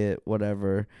tank it,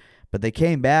 whatever. But they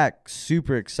came back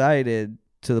super excited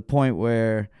to the point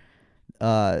where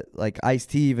like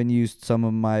Ice-T even used some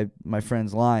of my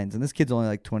friend's lines, and this kid's only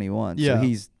like 21, so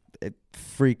he's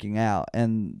freaking out.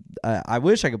 And I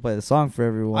wish I could play the song for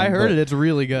everyone. I heard it. It's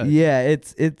really good. Yeah,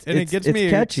 it gets me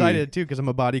catchy. excited too because I'm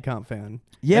a Body Count fan.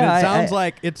 Yeah, and it sounds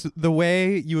like it's the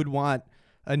way you would want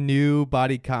a new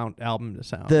Body Count album to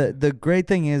sound. The great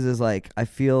thing is like I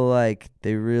feel like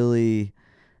they really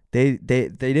they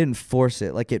didn't force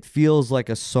it. Like it feels like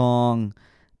a song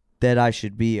that I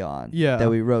should be on. Yeah. That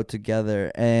we wrote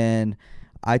together. And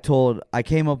I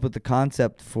came up with the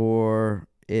concept for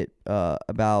it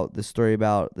about the story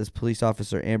about this police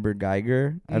officer, Amber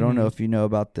Geiger. I don't know if you know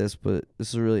about this, but this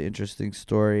is a really interesting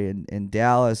story. In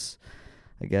Dallas,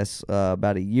 I guess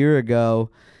about a year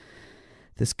ago,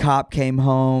 this cop came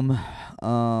home,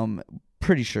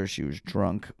 pretty sure she was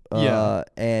drunk,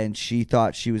 and she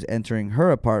thought she was entering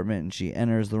her apartment, and she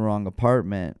enters the wrong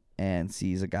apartment and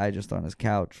sees a guy just on his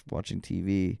couch watching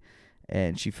TV,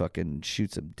 and she fucking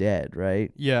shoots him dead,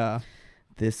 right? Yeah.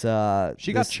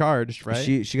 She got charged, right?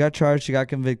 She got charged, she got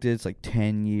convicted. It's like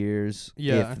 10 years,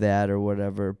 if that, or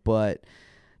whatever. But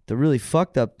the really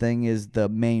fucked up thing is the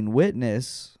main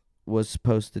witness was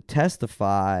supposed to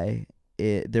testify.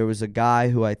 There was a guy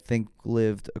who I think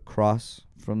lived across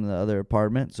from the other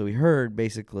apartment, so he heard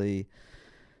basically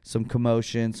some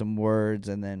commotion, some words,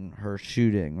 and then her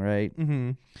shooting, right?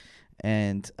 Mm-hmm.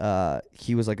 And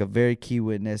he was like a very key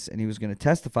witness, and he was going to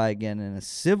testify again in a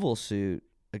civil suit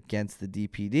against the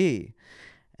DPD.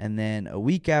 And then a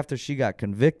week after she got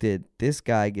convicted, this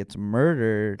guy gets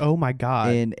murdered. Oh my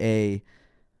God. In a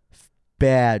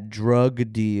bad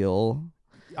drug deal.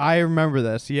 I remember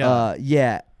this.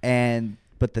 Yeah.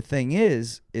 But the thing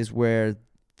is where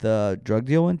the drug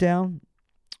deal went down,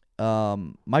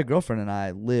 my girlfriend and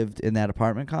I lived in that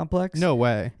apartment complex. No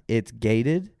way. It's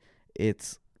gated.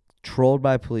 It's trolled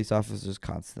by police officers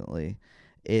constantly.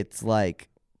 It's like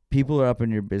people are up in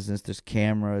your business. There's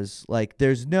cameras. Like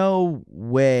there's no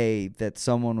way that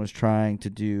someone was trying to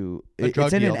do.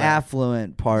 It's in an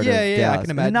affluent part of Dallas. Yeah, I can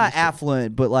imagine. Not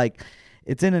affluent, but like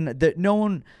it's in no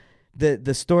one.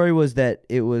 The story was that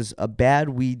it was a bad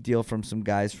weed deal from some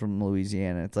guys from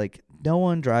Louisiana. It's like no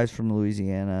one drives from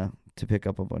Louisiana to pick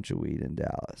up a bunch of weed in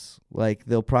Dallas. Like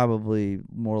they'll probably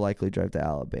more likely drive to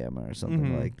Alabama or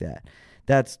something like that.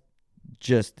 That's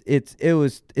just it's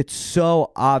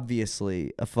so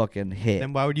obviously a fucking hit.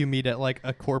 Then why would you meet at like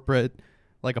a corporate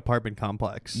like apartment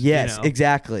complex. Yes, you know?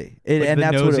 exactly. Like And the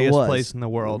that's what it nosiest was. place in the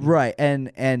world. Right.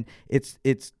 And it's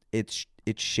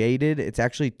shaded. It's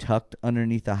actually tucked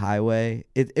underneath the highway.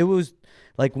 It was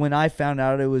like when I found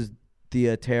out it was the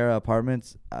Atera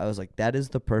Apartments, I was like, that is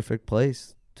the perfect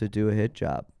place to do a hit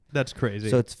job. That's crazy.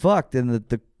 So it's fucked. And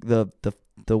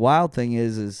the wild thing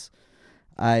is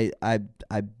I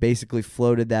basically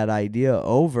floated that idea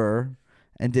over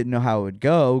and didn't know how it would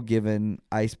go, given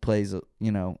Ice plays a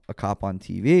cop on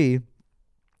TV,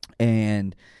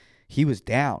 and he was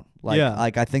down.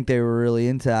 Like I think they were really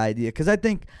into the idea, because I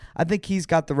think he's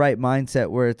got the right mindset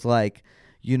where it's like,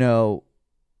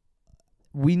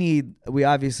 we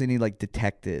obviously need like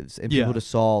detectives and people to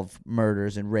solve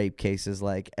murders and rape cases.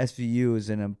 Like SVU is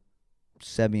in a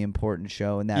semi-important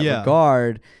show in that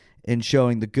regard, in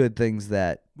showing the good things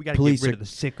that we got to get rid of the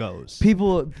sickos.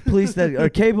 Police that are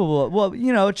capable of, well,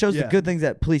 it shows the good things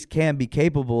that police can be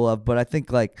capable of. But I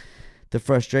think like the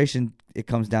frustration, it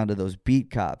comes down to those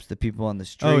beat cops, the people on the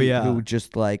street who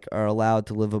just like are allowed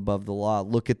to live above the law.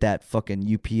 Look at that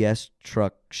fucking UPS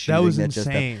truck shooting. That was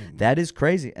insane. That is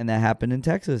crazy. And that happened in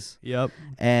Texas. Yep.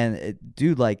 And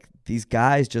dude, like these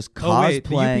guys just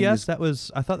cosplaying. The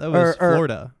UPS, I thought that was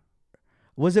Florida.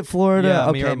 Was it Florida? Yeah,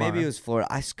 okay, Miramar. maybe it was Florida.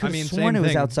 I could have sworn same it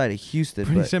was thing. outside of Houston.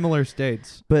 Pretty similar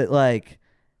states. But like,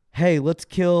 hey, let's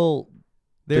kill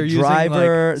They're the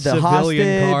driver, using, the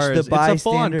civilian hostage, cars. the bystander. It's a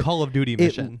full-on Call of Duty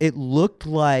mission. It looked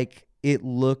like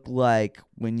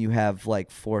when you have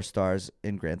like 4 stars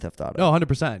in Grand Theft Auto. Oh,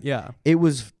 100%. Yeah.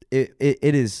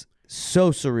 It is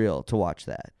so surreal to watch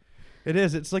that. It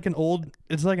is. It's like an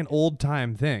old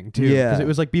time thing too. Yeah. Because it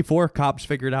was like before cops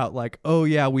figured out like, oh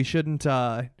yeah, we shouldn't.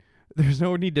 There's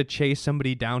no need to chase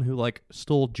somebody down who like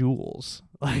stole jewels.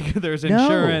 Like there's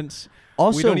insurance.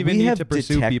 Also, we don't even need have to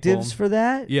pursue detectives people. for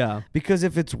that. Yeah. Because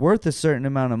if it's worth a certain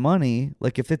amount of money,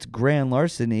 like if it's grand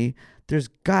larceny, there's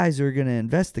guys who are going to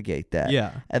investigate that.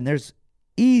 Yeah. And there's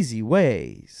easy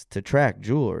ways to track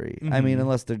jewelry. I mean,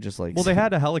 unless they're just like... Well, they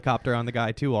had a helicopter on the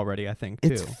guy too already, I think,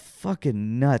 too. It's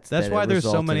fucking nuts. That's why there's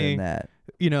so many... That.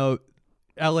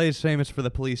 LA is famous for the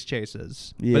police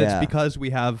chases. Yeah. But it's because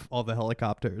we have all the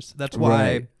helicopters. That's why...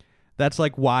 Right. That's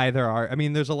like why there are... I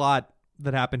mean, there's a lot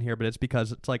that happen here, but it's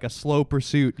because it's like a slow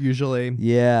pursuit usually.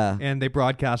 Yeah. And they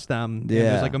broadcast them. Yeah. And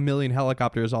there's like a million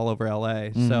helicopters all over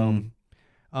LA. So...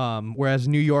 whereas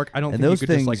New York, I don't think you could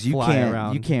just like fly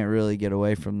around. You can't really get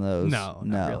away from those. No,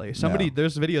 not really.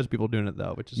 There's videos of people doing it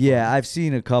though, which is fun. I've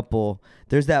seen a couple.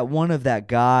 There's that one of that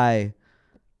guy,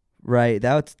 right?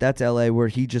 That's LA, where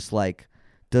he just like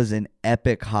does an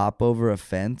epic hop over a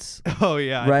fence. Oh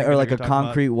yeah, right, or like a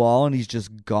concrete wall, and he's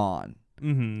just gone.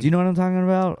 Mm-hmm. Do you know what I'm talking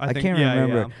about? I can't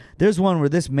remember. Yeah. There's one where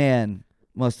this man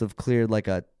must have cleared like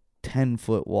a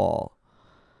 10-foot wall.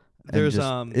 There's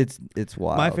it's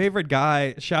wild. My favorite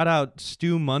guy, shout out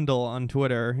Stu Mundell on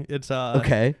Twitter. It's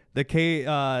okay. The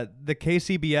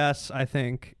KCBS, I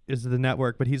think, is the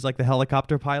network, but he's like the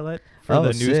helicopter pilot for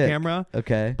the news camera.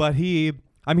 Okay. But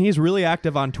he's really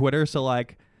active on Twitter, so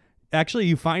like actually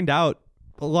you find out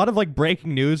a lot of like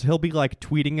breaking news, he'll be like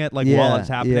tweeting it like while it's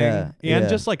happening. And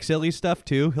just like silly stuff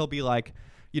too. He'll be like,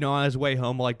 on his way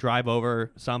home, like drive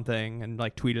over something and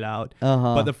like tweet it out.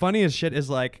 But the funniest shit is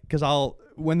like, because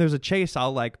when there's a chase,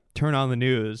 I'll like turn on the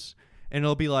news and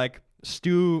it'll be like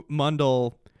Stu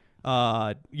Mundell,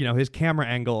 his camera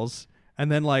angles,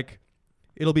 and then like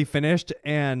it'll be finished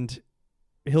and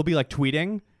he'll be like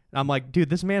tweeting. I'm like, dude,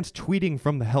 this man's tweeting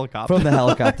from the helicopter. From the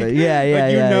helicopter. He's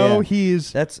 100%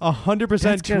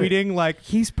 tweeting. Like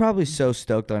he's probably so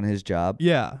stoked on his job.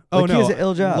 Yeah. He has an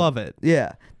ill job. Love it.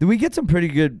 Yeah. We get some pretty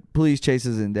good police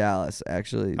chases in Dallas,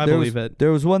 actually. I believe it.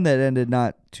 There was one that ended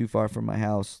not too far from my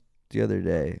house the other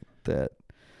day that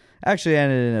actually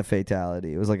ended in a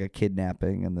fatality. It was like a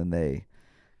kidnapping, and then they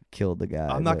killed the guy.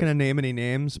 I'm not going to name any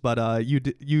names, but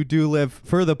you do live,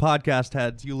 for the podcast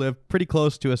heads, you live pretty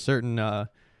close to a certain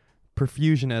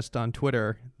perfusionist on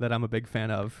Twitter that I'm a big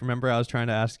fan of. Remember, I was trying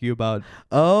to ask you about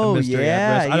the mystery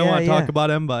address. I don't want to talk about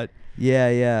him, but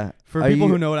for people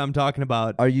who know what I'm talking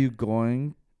about, are you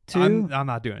going to? I'm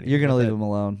not doing it. You're gonna leave him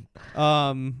alone.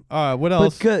 What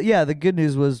else? But the good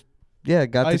news was,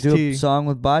 got to do a song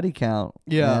with Body Count.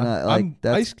 Yeah, and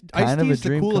that's kind of a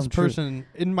dream the coolest come true. person,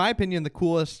 in my opinion, the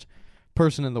coolest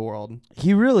person in the world.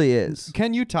 He really is.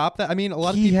 Can you top that? I mean, a lot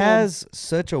of people. He has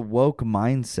such a woke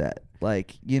mindset.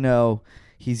 Like,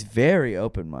 he's very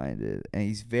open-minded, and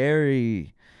he's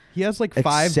very He has like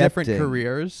 5 different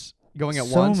careers going at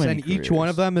once, and each one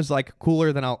of them is like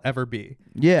cooler than I'll ever be.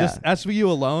 Yeah. Just SVU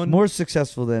alone. More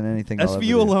successful than anything else.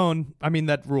 SVU alone, I mean,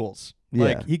 that rules. Yeah.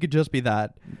 Like, he could just be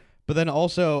that. But then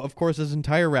also, of course, his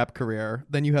entire rap career.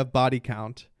 Then you have Body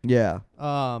Count. Yeah.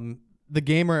 the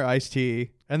gamer Ice-T,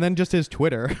 and then just his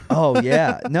Twitter. Oh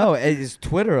yeah, no, it's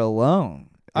Twitter alone.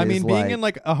 I mean, being in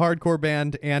like a hardcore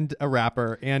band and a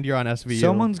rapper, and you're on SVU.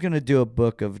 Someone's gonna do a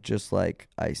book of just like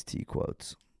Ice-T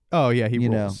quotes. Oh yeah, he You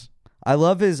know. rules. I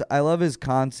love his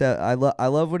concept. I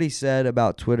love what he said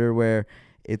about Twitter, where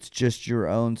it's just your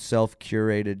own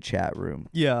self-curated chat room.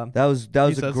 Yeah, That was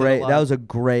says a that a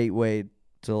great lot. way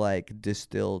to like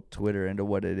distill Twitter into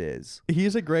what it is. he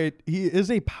is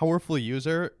a powerful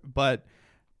user, but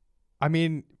I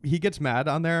mean, he gets mad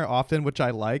on there often, which I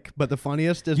like. But the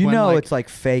funniest is when like, it's like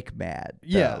fake mad. Though.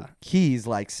 Yeah. He's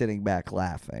like sitting back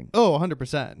laughing. oh,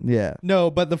 100%. Yeah.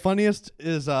 No, but the funniest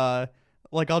is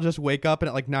like I'll just wake up and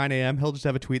at like 9 a.m. he'll just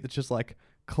have a tweet that's just like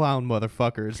clown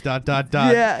motherfuckers ...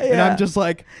 Yeah, and yeah. I'm just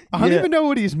like, I don't Yeah. even know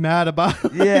what he's mad about.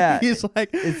 Yeah. he's like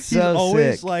It's he's so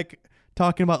always sick. like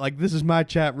talking about like, this is my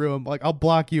chat room, like I'll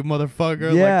block you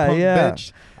motherfucker, Yeah, like punk yeah.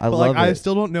 bitch. I But love like I it.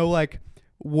 still don't know like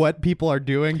what people are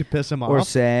doing to piss him Or off.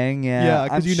 saying, yeah. Yeah,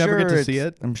 'cause I'm you never get sure to see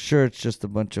it's- it. I'm sure it's just a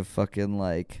bunch of fucking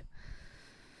like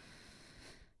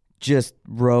just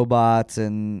robots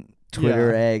and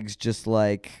Twitter Yeah. eggs just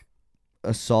like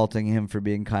assaulting him for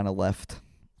being kind of left,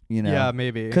 you know? Yeah,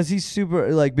 maybe. Because he's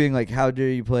super like being like, how dare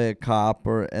you play a cop,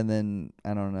 or and then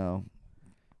I don't know,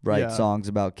 write Yeah. songs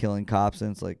about killing cops,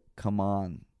 and it's like, come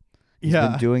on, he's Yeah.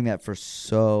 been doing that for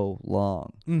so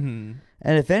long. Mm-hmm.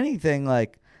 And if anything,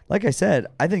 like I said,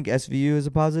 I think SVU is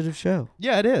a positive show.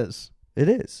 Yeah, it is. It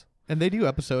is And they do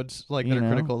episodes like that You are know?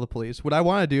 critical of the police. What I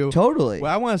want to do, totally. what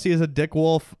I want to see is a Dick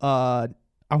Wolf. I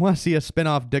want to see a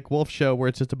spin-off Dick Wolf show where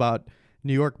it's just about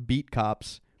New York beat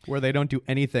cops, where they don't do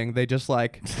anything. They just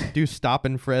like do stop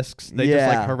and frisks. They just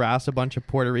like Yeah. harass a bunch of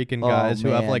Puerto Rican Oh, guys who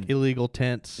have man. like illegal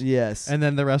tints, Yes, and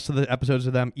then the rest of the episodes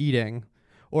of them eating,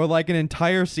 or like an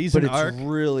entire season but it's arc.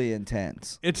 really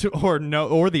intense. It's or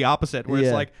the opposite, where it's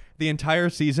Yeah. like the entire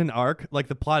season arc, like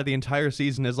the plot of the entire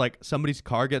season is like somebody's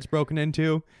car gets broken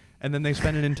into, and then they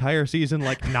spend an entire season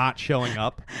like not showing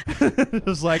up.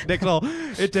 It's like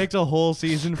it takes a whole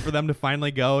season for them to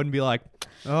finally go and be like,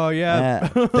 oh yeah,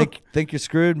 Think you're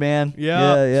screwed, man.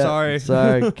 Yeah,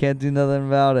 sorry, can't do nothing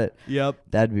about it. yep.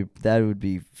 That would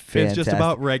be fantastic. It's just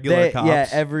about regular cops. Yeah,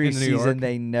 every in New season York.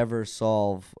 they never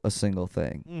solve a single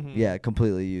thing. Mhm. Yeah,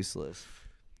 completely useless.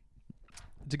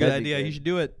 It's a good That'd be idea. good. You should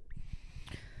do it.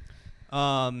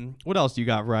 What else do you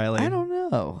got, Riley? I don't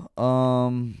know.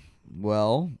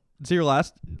 Well, It's your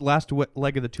last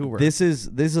leg of the tour. this is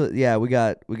yeah. We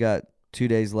got 2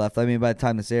 days left. I mean, by the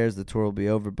time this airs, the tour will be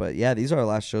over. But yeah, these are our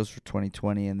last shows for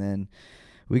 2020, and then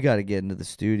we got to get into the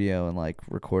studio and like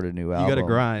record a new album. you got to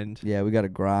grind. Yeah, we got to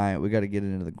grind. We got to get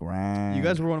into the grind. You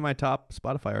guys were one of my top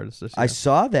Spotify artists this year. I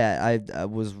saw that. I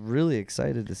was really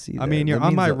excited to see that. I mean, you're That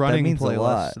on means my that running means a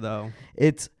lot. playlist, though.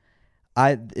 It's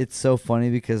so funny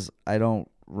because I don't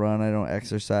run, I don't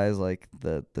exercise. Like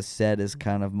the set is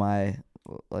kind of my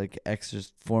like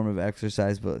form of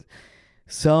exercise, but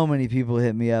so many people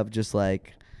hit me up just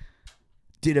like,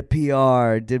 did a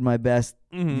PR, did my best,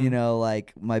 Mhm. you know,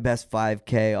 like my best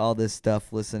 5K, all this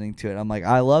stuff, listening to it. I'm like,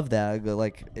 I love that. I go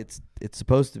like, it's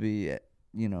supposed to be,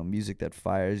 you know, music that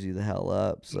fires you the hell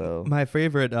up. So My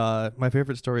favorite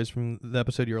story is from the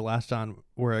episode you were last on,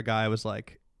 where a guy was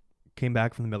like, came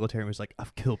back from the military and was like,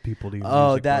 I've killed people to your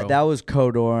music, bro. that was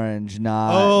Code Orange,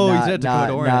 not Oh, he not, said it to not,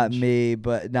 Code not Orange. me,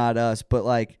 but not us. But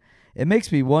like, it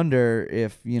makes me wonder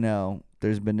if, you know,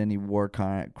 there's been any war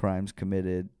crimes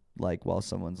committed like while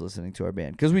someone's listening to our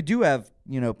band, because we do have,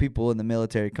 you know, people in the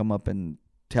military come up and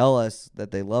tell us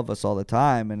that they love us all the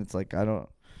time, and it's like, I don't,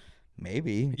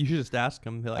 maybe. You should just ask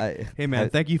him, be like, I- hey man, I-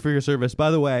 thank you for your service. By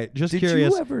the way, just Did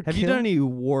curious, you ever have you kill- done any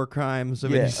war crimes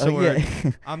of Yeah, any sort?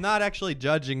 yeah. I'm not actually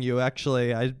judging you,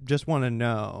 actually. I just want to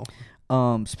know.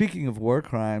 Speaking of war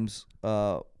crimes,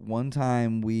 one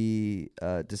time we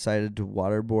decided to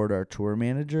waterboard our tour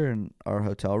manager in our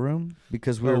hotel room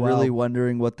because we Oh, were wow. really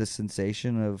wondering what the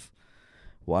sensation of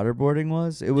waterboarding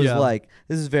was. It was Yeah. like,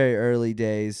 this is very early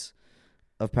days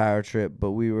of Power Trip,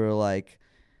 but we were like,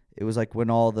 it was like when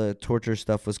all the torture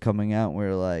stuff was coming out, we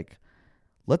were like,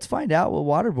 let's find out what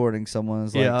waterboarding someone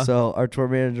is like. Yeah. So our tour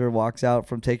manager walks out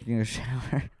from taking a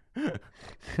shower,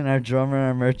 and our drummer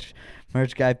and our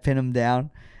merch guy pin him down.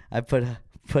 I put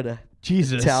a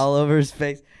Jesus. towel over his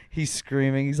face. He's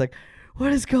screaming. He's like,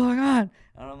 "What is going on?"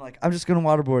 And I'm like, "I'm just gonna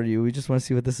waterboard you. We just want to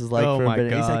see what this is like Oh for my a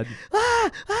minute." He's God.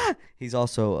 like, "Ah!" He's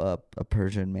also a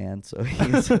Persian man, so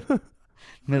he's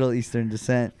Middle Eastern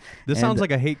descent. This And, sounds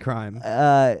like a hate crime.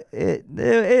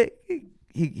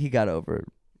 He got over it.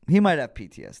 He might have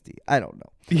PTSD. I don't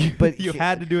know. But you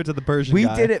had to do it to the Persian We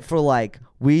guy. did it for like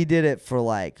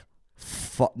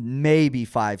maybe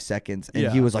 5 seconds,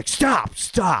 and he Yeah. was like,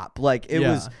 stop. Like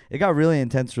it got really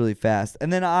intense really fast.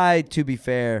 And then I, to be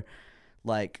fair,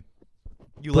 like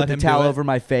You put let the him towel do it? over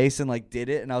my face and like did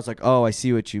it, and I was like, oh, I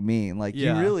see what you mean. Like you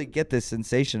Yeah. really get this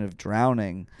sensation of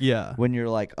drowning Yeah. when you're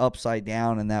like upside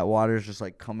down and that water's just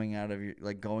like coming out of your,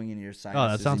 like going into your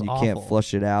sinuses, sounds and you awful. can't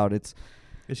flush it out. It's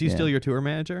Is he still your tour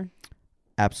manager?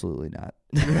 absolutely not.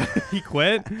 He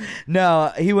quit?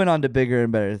 No, he went on to bigger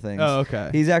and better things. Oh, okay.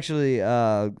 He's actually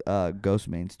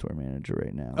Ghostmane's tour manager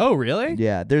right now. Oh, really?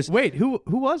 Yeah, there's Wait, who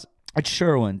was? it's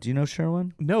Sherwin. Do you know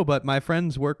Sherwin? No, but my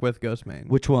friends work with Ghostmane.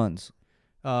 Which ones?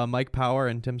 Mike Power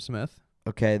and Tim Smith.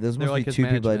 Okay, those They're must like be his two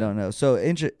people I management. don't know. So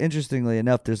interestingly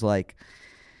enough, there's like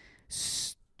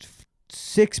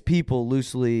 6 people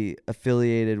loosely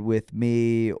affiliated with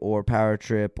me or Power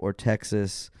Trip or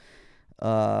Texas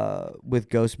with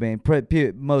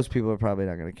Ghostmane. Most people are probably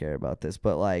not going to care about this,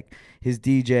 but like his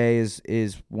DJ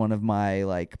is one of my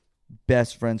like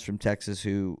best friends from Texas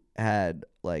who had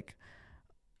like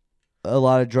a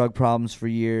lot of drug problems for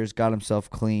years, got himself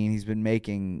clean. He's been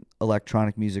making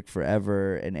electronic music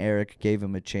forever, and Eric gave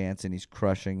him a chance, and he's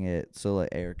crushing it. So like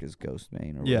Eric is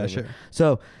Ghostmane or Yeah, whatever. sure.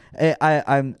 So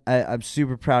I'm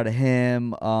super proud of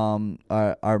him.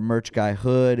 Our merch guy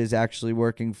Hood is actually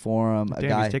working for him.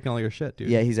 Damn, he's taking all your shit, dude.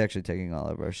 Yeah, he's actually taking all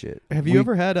of our shit. Have you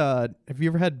ever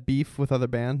had beef with other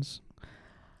bands?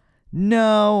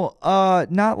 No,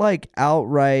 not like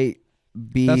outright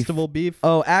beef. Festival beef?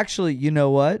 Oh, actually, you know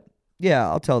what? Yeah,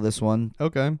 I'll tell this one.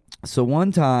 Okay. So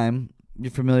one time, you're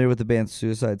familiar with the band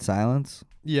Suicide Silence?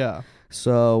 Yeah.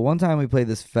 So one time we played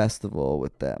this festival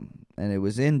with them, and it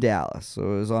was in Dallas, so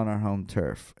it was on our home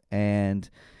turf. And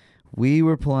we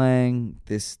were playing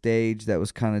this stage that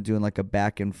was kind of doing like a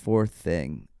back and forth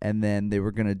thing, and then they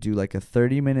were going to do like a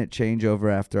 30-minute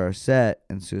changeover after our set,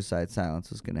 and Suicide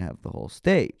Silence was going to have the whole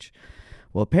stage.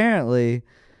 Well, apparently,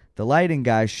 the lighting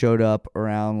guy showed up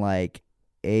around like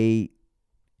 8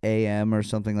 a.m. or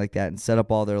something like that and set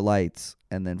up all their lights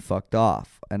and then fucked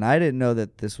off. And I didn't know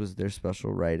that this was their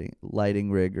special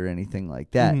lighting rig or anything like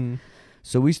that. Mhm.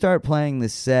 So we start playing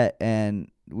this set,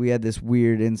 and we had this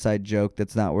weird inside joke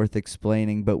that's not worth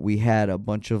explaining, but we had a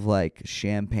bunch of like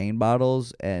champagne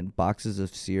bottles and boxes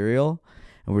of cereal,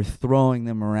 and we're throwing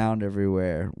them around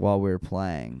everywhere while we were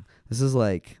playing. This is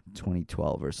like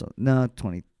 2012 or something. No,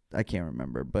 I can't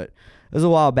remember, but it was a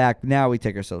while back. Now we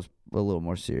take ourselves a little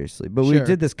more seriously. But we Sure.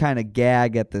 did this kind of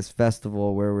gag at this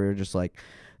festival where we were just like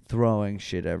throwing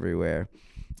shit everywhere.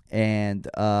 And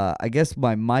I guess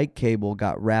my mic cable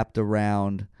got wrapped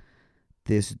around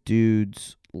this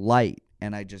dude's light,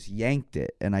 and I just yanked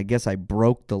it, and I guess I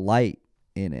broke the light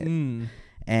in it. Mm.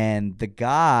 And the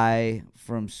guy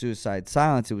from Suicide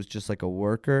Silence, it was just like a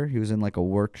worker. He was in like a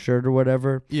work shirt or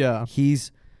whatever. Yeah.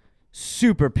 He's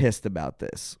super pissed about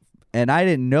this. And I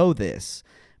didn't know this,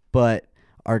 but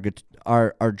our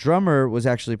drummer was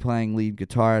actually playing lead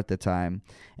guitar at the time,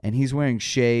 and he's wearing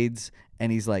shades,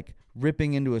 and he's like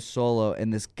ripping into a solo,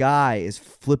 and this guy is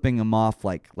flipping him off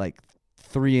like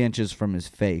 3 inches from his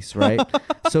face, right?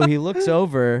 So he looks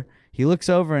over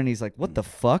and he's like, what the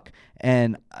fuck?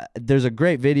 And there's a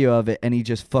great video of it, and he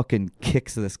just fucking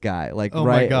kicks this guy like Oh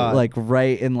my God. like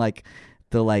right in like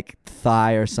the like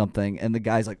thigh or something, and the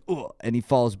guy's like, ugh, and he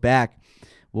falls back.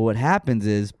 Well, what happens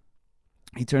is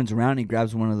he turns around, he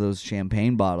grabs one of those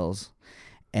champagne bottles,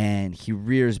 and he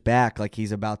rears back like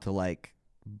he's about to like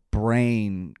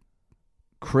brain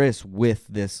Chris with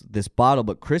this bottle,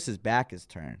 but Chris's back is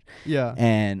turned. Yeah.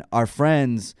 And our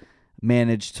friends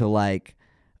managed to like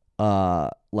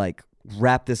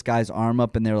wrap this guy's arm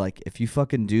up, and they're like, if you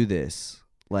fucking do this,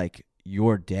 like,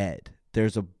 you're dead.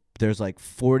 There's like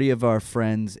 40 of our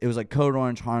friends. It was like Code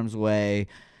Orange, Harm's Way,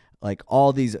 like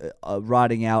all these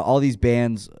Rotting Out, all these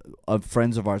bands of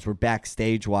friends of ours were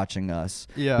backstage watching us.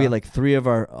 Yeah. We had like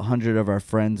 100 of our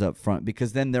friends up front,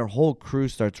 because then their whole crew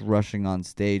starts rushing on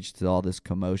stage to all this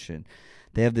commotion.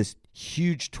 They have this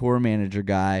huge tour manager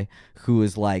guy who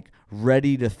is like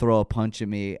ready to throw a punch at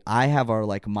me. I have our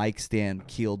like mic stand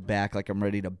keeled back like I'm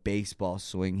ready to baseball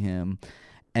swing him.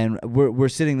 And we're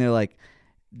sitting there like,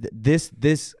 this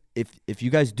if you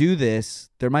guys do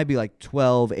this, there might be like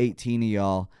 12, 18 of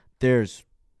y'all. There's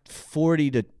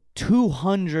 40 to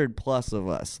 200 plus of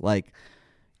us. Like,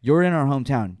 you're in our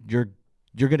hometown. You're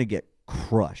going to get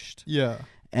crushed. Yeah.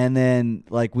 And then,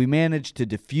 like, we managed to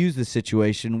diffuse the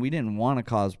situation. We didn't want to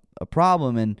cause a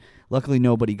problem, and luckily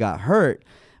nobody got hurt.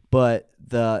 But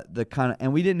the kind of,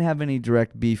 and we didn't have any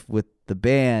direct beef with the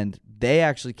band. They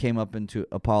actually came up and to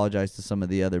apologize to some of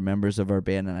the other members of our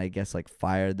band, and I guess like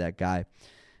fired that guy.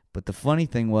 But the funny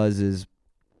thing is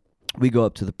we go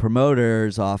up to the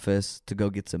promoter's office to go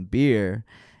get some beer,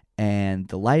 and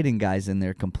the lighting guy's in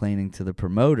there complaining to the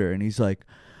promoter, and he's like,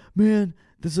 man,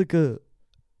 there's like a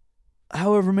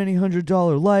however many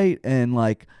 $100 light, and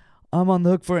like I'm on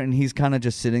the hook for it. And he's kind of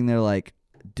just sitting there like,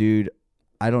 dude,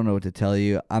 I don't know what to tell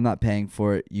you. I'm not paying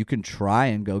for it. You can try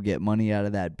and go get money out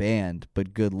of that band,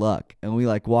 but good luck. And we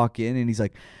like walk in, and he's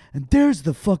like, and there's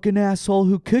the fucking asshole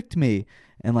who kicked me.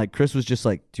 And like Chris was just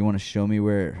like, do you want to show me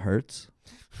where it hurts?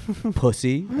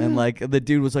 Pussy. And like the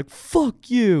dude was like, fuck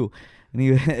you. And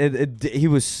he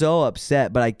was so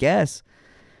upset. But I guess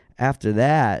after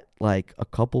that, like a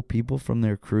couple people from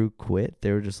their crew quit.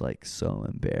 They were just like so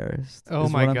embarrassed. Oh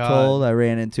is my what God. I'm told. I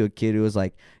ran into a kid who was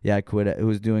like, yeah, I quit. Who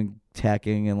was doing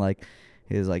teching, and like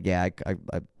he was like, yeah,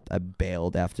 I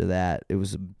bailed after that. It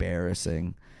was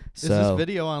embarrassing. Is this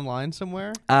video online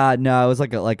somewhere? No, it was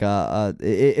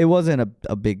it wasn't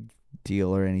a big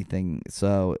deal or anything.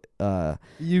 So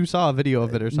You saw a video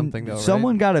of it or something though, right?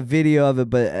 Someone got a video of it,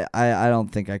 but I don't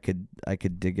think I could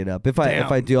dig it up. If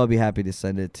I do, I'll be happy to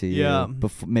send it to you. Yeah.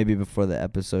 Maybe before the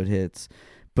episode hits.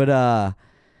 But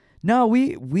no,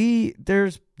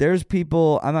 there's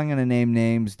people, I'm not gonna name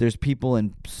names. There's people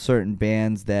in certain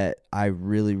bands that I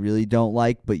really, really don't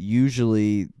like, but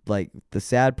usually like the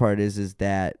sad part is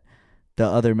that the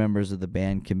other members of the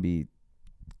band can be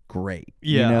great.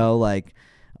 Yeah. You know, like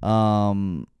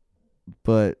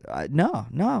but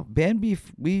no, band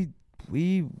beef, we're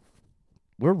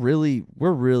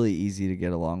really easy to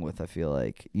get along with, I feel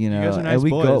like. You know, guys are nice and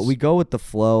boys. we go with the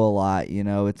flow a lot, you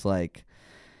know. It's like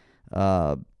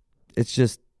it's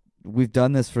just we've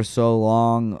done this for so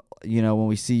long, you know, when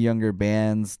we see younger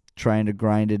bands trying to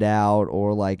grind it out,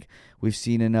 or like we've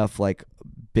seen enough like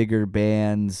bigger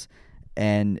bands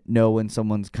and know when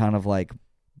someone's kind of like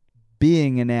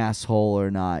being an asshole or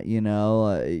not, you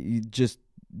know, just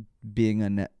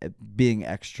being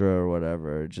extra or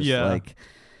whatever, just like,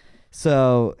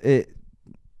 so it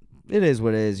is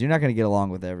what it is. You're not going to get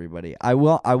along with everybody. I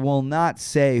will not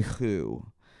say who,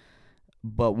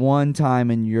 but one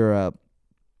time in Europe,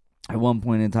 at one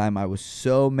point in time, I was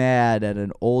so mad at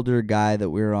an older guy that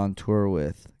we were on tour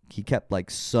with. He kept like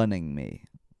sunning me,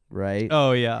 right?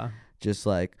 Oh yeah. Just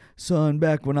like, son,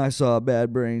 back when I saw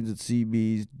Bad Brains at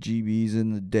CB's, GB's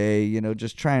in the day, you know,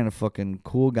 just trying to fucking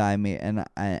cool guy me. And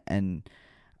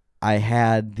I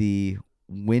had the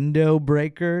window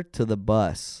breaker to the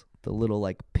bus, the little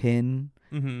like pin,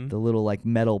 the little like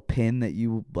metal pin that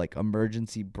you like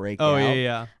emergency break out. Oh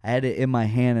yeah. I had it in my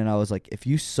hand, and I was like, if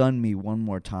you sun me one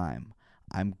more time,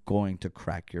 I'm going to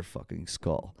crack your fucking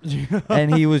skull.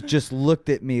 And he was just looked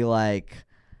at me like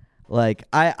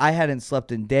I hadn't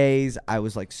slept in days. I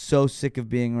was like so sick of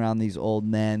being around these old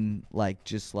men, like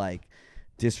just like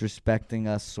disrespecting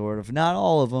us, sort of. Not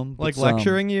all of them. Like some.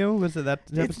 lecturing you? Was it that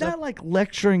type of It's stuff? not like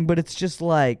lecturing, but it's just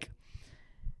like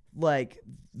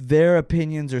their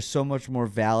opinions are so much more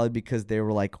valid because they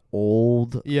were like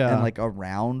old and like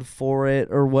around for it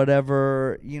or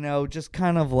whatever, you know, just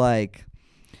kind of like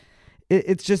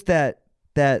it's just that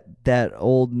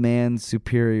old man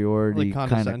superiority Like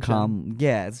kind of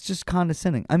it's just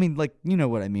condescending. I mean, like, you know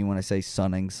what I mean when I say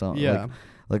sunning something,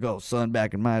 like oh, son,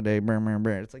 back in my day, brr, brr,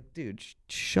 brr. It's like, dude,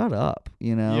 shut up,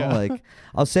 you know. Like,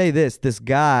 I'll say this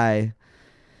guy,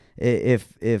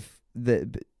 if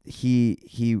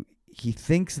he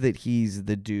thinks that he's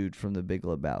the dude from The Big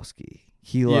Lebowski.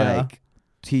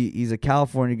 He's a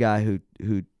California guy who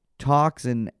talks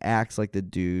and acts like the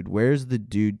dude, wears the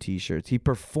dude t-shirts. He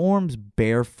performs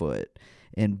barefoot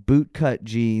in bootcut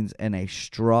jeans and a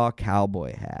straw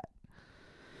cowboy hat.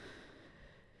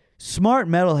 Smart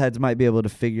metalheads might be able to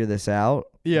figure this out.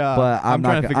 Yeah, but I'm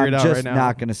trying to figure it out right now.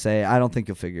 Not gonna say. I don't think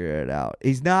you'll figure it out.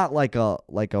 He's not like a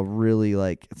really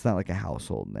like. It's not like a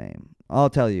household name.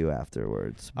 I'll tell you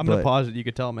afterwards. I'm gonna pause it. You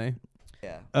could tell me.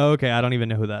 Yeah. Okay, I don't even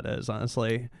know who that is,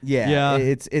 honestly. Yeah.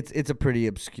 It's a pretty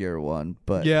obscure one,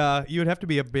 but yeah, you would have to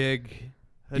be deep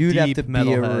you'd have to metalhead.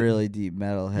 be a really deep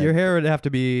metalhead. Your hair would have to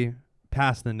be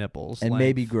past the nipples and length.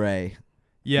 maybe gray.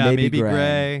 Yeah, maybe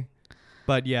gray.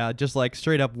 But yeah, just like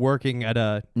straight up working at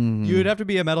a. You would have to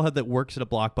be a metalhead that works at a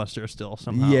Blockbuster still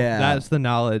somehow. Yeah, that's the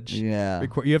knowledge. Yeah,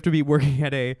 you have to be working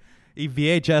at a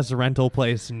VHS rental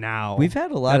place now. We've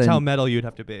had a lot. That's how metal you'd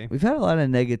have to be. We've had a lot of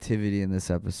negativity in this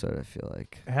episode, I feel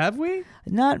like. Have we?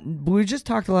 We just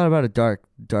talked a lot about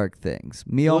dark things.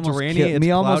 Me almost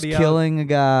cloudy killing a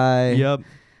guy. Yep.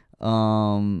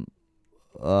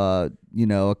 You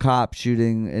know, a cop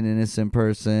shooting an innocent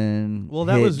person. Well,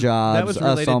 that was jobs,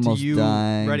 related us almost to you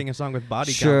dying. writing a song with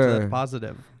Body Sure. Count. So that's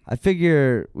positive. I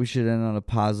figure we should end on a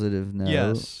positive note.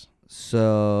 Yes.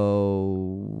 So,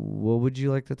 what would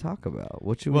you like to talk about?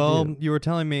 What should we do? You were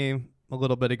telling me a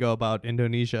little bit ago about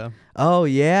Indonesia. Oh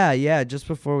yeah. Just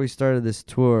before we started this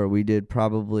tour, we did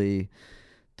probably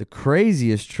the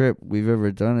craziest trip we've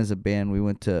ever done as a band.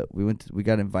 We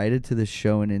got invited to this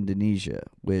show in Indonesia,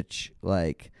 which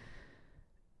like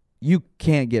you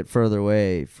can't get further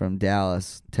away from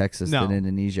Dallas, Texas than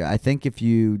Indonesia. I think if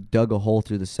you dug a hole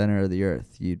through the center of the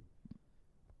earth, you'd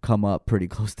come up pretty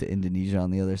close to Indonesia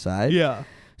on the other side. Yeah.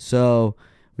 So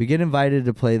we get invited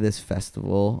to play this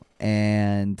festival,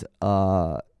 and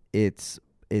it's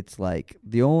like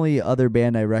the only other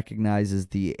band I recognize is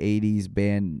the 80s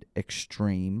band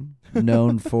Extreme,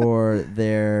 known for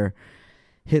their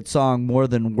hit song More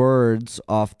Than Words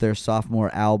off their sophomore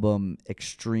album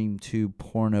Extreme 2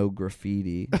 Porno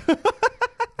Graffiti.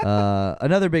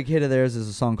 Another big hit of theirs is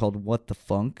a song called What the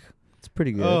Funk. It's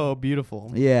pretty good. Oh,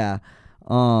 beautiful. Yeah.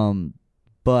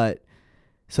 But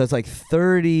so it's like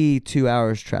 32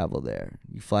 hours travel there.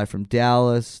 You fly from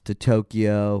Dallas to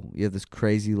Tokyo. You have this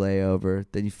crazy layover.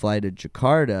 Then you fly to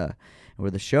Jakarta, and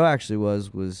where the show actually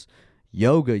was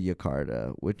Yoga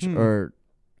Jakarta, which or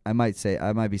I might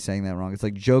be saying that wrong. It's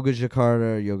like Yoga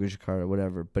Jakarta,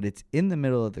 whatever. But it's in the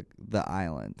middle of the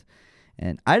island.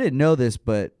 And I didn't know this,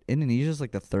 but Indonesia is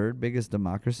like the third biggest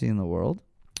democracy in the world.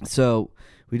 So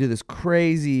we did this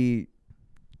crazy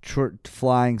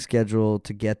flying schedule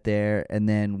to get there, and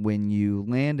then when you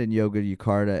land in Yoga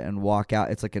Jakarta and walk out,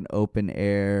 it's like an open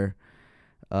air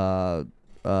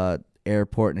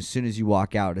airport, and as soon as you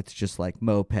walk out, it's just like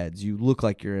mopeds. You look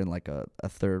like you're in like a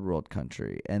third world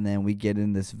country. And then we get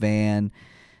in this van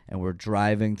and we're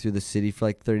driving through the city for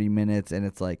like 30 minutes, and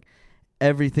it's like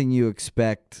everything you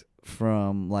expect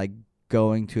from like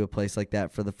going to a place like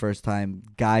that for the first time.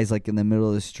 Guys like in the middle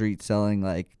of the street selling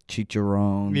like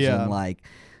chicharrones and like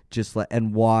just like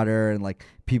and water, and like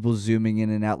people zooming in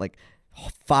and out, like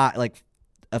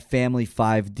a family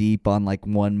 5 deep on like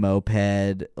one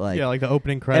moped, like like the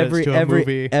opening credits to a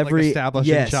movie, like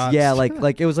establishing shots. Yeah,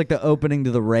 like it was like the opening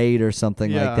to The Raid or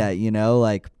something like that, you know,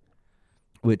 like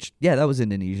which that was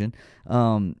Indonesian.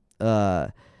 And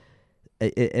then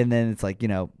it's like, you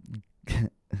know,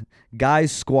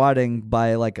 guys squatting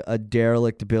by like a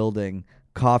derelict building,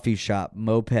 coffee shop,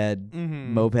 moped,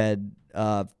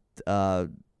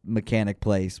 mechanic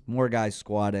place, more guys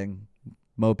squatting,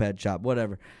 moped shop,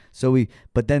 whatever.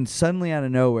 But then suddenly out of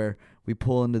nowhere, we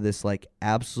pull into this like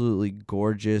absolutely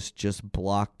gorgeous, just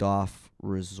blocked off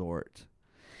resort.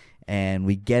 And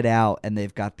we get out, and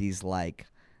they've got these like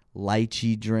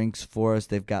lychee drinks for us.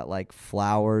 They've got like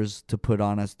flowers to put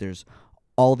on us. There's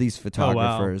all these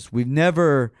photographers. We've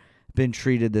never been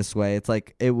treated this way. It's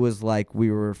like, it was like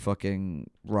we were fucking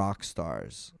rock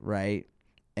stars, right?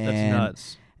 That's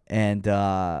nuts. And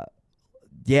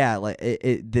like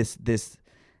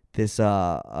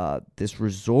this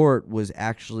resort was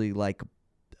actually like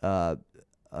the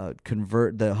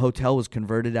hotel was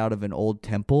converted out of an old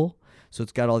temple, so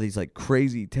it's got all these like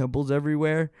crazy temples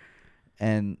everywhere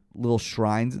and little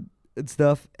shrines and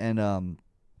stuff. And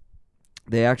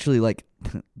they actually like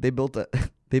they built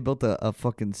a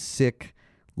fucking sick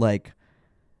like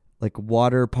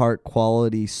water park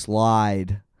quality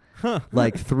slide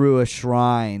like through a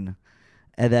shrine,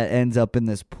 and that ends up in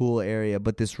this pool area.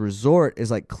 But this resort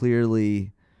is like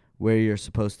clearly where you're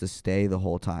supposed to stay the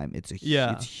whole time. It's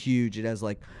huge. It has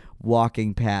like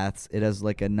walking paths. It has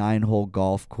like a 9-hole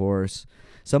golf course.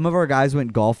 Some of our guys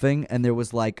went golfing, and there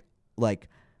was like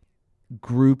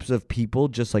groups of people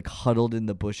just like huddled in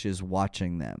the bushes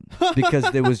watching them because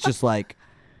there was just like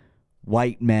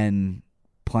white men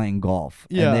playing golf,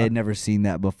 and they had never seen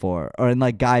that before. And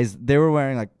like guys, they were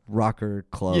wearing like rocker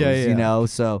clothes, you know.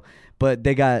 So, but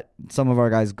they got some of our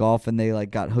guys golf, and they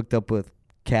like got hooked up with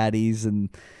caddies, and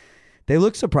they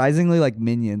looked surprisingly like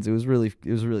minions. It was really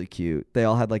cute. They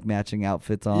all had like matching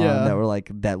outfits on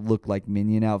that looked like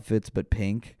minion outfits but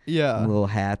pink. And little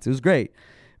hats. It was great.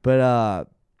 But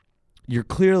you're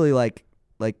clearly like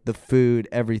the food,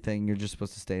 everything. You're just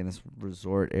supposed to stay in this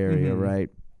resort area, right?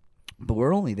 But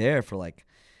we're only there for like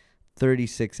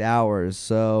 36 hours,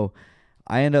 so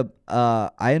I end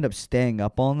up staying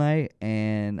up all night,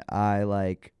 and I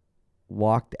like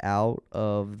walked out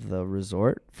of the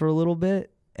resort for a little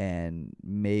bit and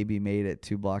maybe made it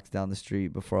 2 blocks down the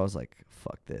street before I was like,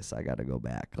 fuck this, I gotta go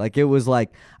back. Like it was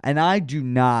like, and I do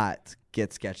not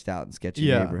get sketched out in sketchy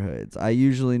neighborhoods. I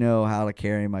usually know how to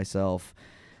carry myself,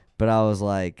 but I was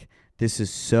like, this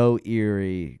is so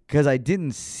eerie because I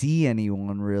didn't see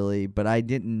anyone really, but I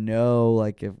didn't know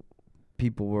like if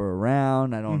people were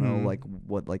around. I don't know like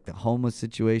what like the homeless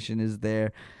situation is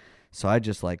there. So I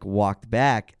just like walked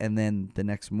back, and then the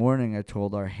next morning I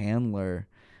told our handler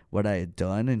what I had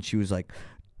done, and she was like,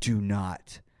 do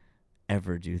not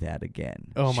ever do that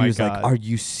again. Oh she my was like, God. are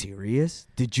you serious?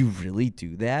 Did you really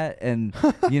do that? And,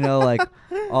 like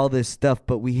all this stuff.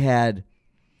 But we had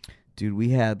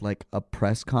like a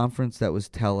press conference that was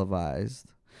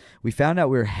televised. We found out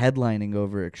we were headlining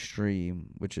over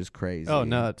Extreme, which is crazy. Oh,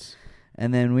 nuts.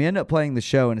 And then we end up playing the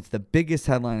show, and it's the biggest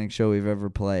headlining show we've ever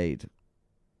played.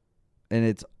 And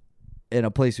it's in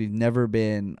a place we've never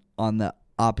been, on the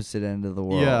opposite end of the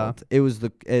world. Yeah. It was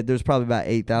there's probably about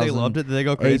 8,000. They loved it. Did they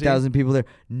go crazy? 8,000 people there.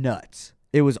 Nuts.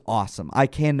 It was awesome. I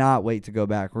cannot wait to go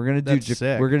back. We're gonna That's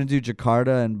sick. We're gonna do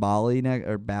Jakarta and Bali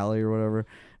or Bali or whatever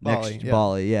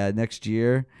Bali, yeah. next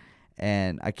year,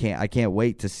 and I can't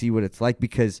wait to see what it's like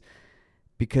because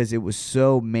it was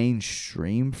so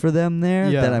mainstream for them there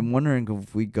that I'm wondering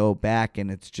if we go back and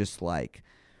it's just like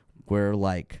we're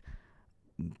like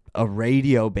a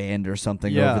radio band or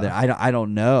something over there. I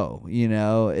don't know.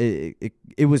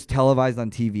 It was televised on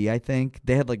TV. I think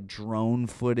they had like drone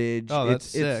footage. Oh, that's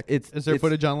sick. Is there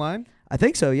footage online? I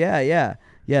think so. Yeah.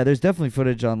 There's definitely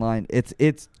footage online.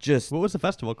 It's just. What was the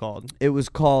festival called? It was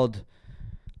called.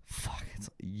 It's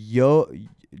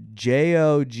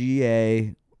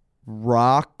JOGA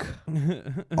Rock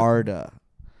Arda.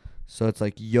 So it's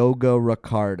like Yoga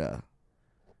Rakarta.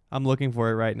 I'm looking for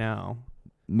it right now.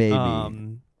 Maybe.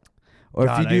 Or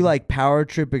God, if you do like Power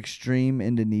Trip Extreme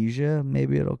Indonesia,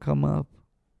 maybe it'll come up.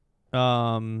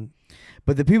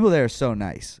 But the people there are so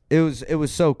nice. It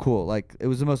was so cool. Like it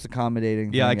was the most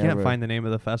accommodating thing I can't ever. find the name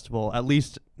of the festival. At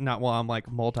least not while I'm like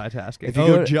multitasking.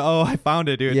 If you I found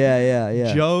it, dude.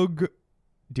 Yeah. Jog,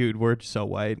 dude, we're so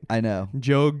white. I know.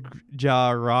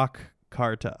 Jogja Rock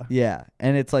Karta. Yeah,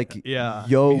 and it's like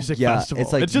music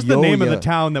festival. It's just the name of the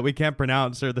town that we can't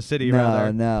pronounce, or the city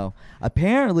rather. No.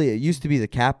 Apparently, it used to be the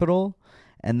capital,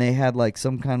 and they had like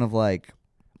some kind of like.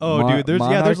 Oh, dude, there's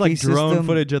like drone system.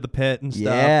 Footage of the pit and stuff.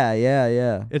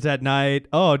 Yeah. It's at night.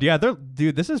 Oh, yeah,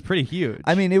 dude, this is pretty huge.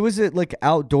 I mean, it was like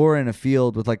outdoor in a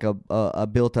field with like a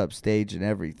built up stage and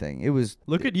everything. It was.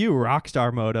 Look at you, rock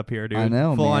star mode up here, dude. I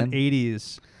know, full man. on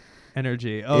 80s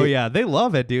energy. Oh yeah, they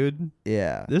love it, dude.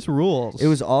 Yeah, this rules. It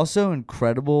was also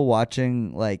incredible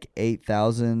watching like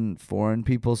 8,000 foreign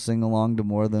people sing along to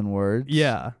More Than Words.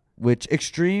 Yeah, which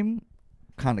Extreme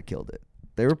kind of killed it.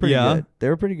 They were pretty good. They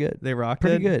were pretty good. They rocked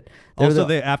pretty it. good. Also,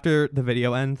 after the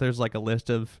video ends, there's like a list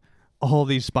of all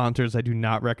these sponsors I do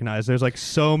not recognize. There's like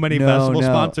so many festival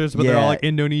sponsors, but they're all like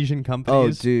Indonesian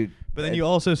companies. Oh, dude. But then you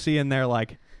also see in there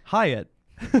like Hyatt.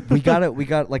 we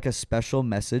got like a special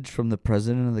message from the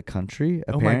president of the country.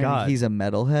 Apparently, oh my God. He's a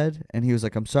metalhead, and he was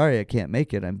like, "I'm sorry, I can't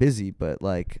make it. I'm busy, but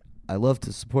like, I love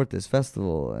to support this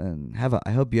festival and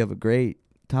I hope you have a great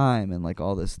time and like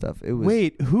all this stuff." It was.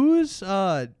 Wait,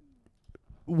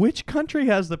 which country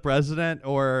has the president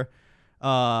or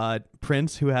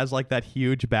Prince who has like that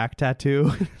huge back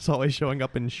tattoo? It's always showing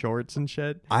up in shorts and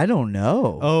shit. I don't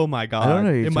know. Oh my God. I don't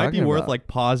know who you're it might be talking worth about. like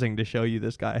pausing to show you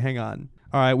this guy. Hang on.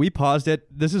 All right, we paused it.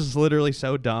 This is literally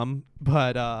so dumb,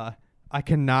 but I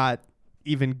cannot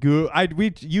even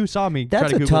you saw me try That's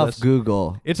to a Google tough this.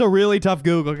 Google. It's a really tough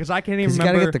Google because I can't even 'Cause you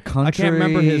gotta remember get the country. I can't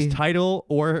remember his title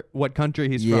or what country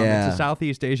he's from. Yeah. It's a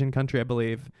Southeast Asian country, I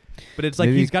believe. But it's like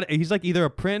Maybe- he's like either a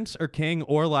prince or king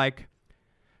or like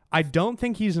I don't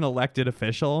think he's an elected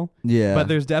official. Yeah. But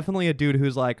there's definitely a dude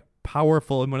who's like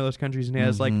powerful in one of those countries and he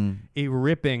has like Mhm. a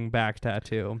ripping back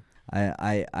tattoo.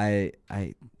 I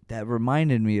that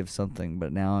reminded me of something,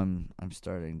 but now I'm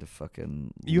starting to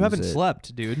fucking. You lose haven't it.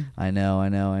 slept, dude. I know.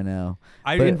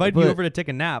 I But- invited you but- over to take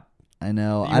a nap. I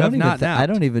know. You have not I napped.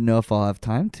 don't even know if I'll have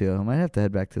time to. I might have to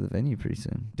head back to the venue pretty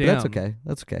soon. But that's Damn. okay.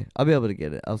 That's okay. I'll be able to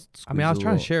get it. I was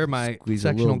trying to share my squeeze a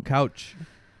sectional little- couch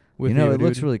with You know, you, it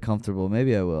looks dude. really comfortable.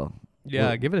 Maybe I will. Yeah,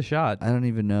 well, give it a shot. I don't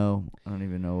even know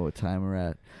what time we're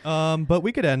at. But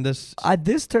we could end this.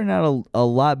 This turned out a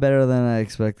lot better than I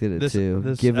expected it to,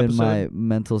 this given episode? my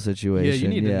mental situation. Yeah,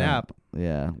 you need a nap.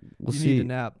 Yeah, we'll You see. need a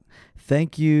nap.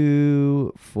 Thank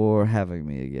you for having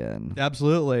me again.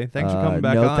 Absolutely. Thanks for coming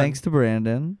back no on. thanks to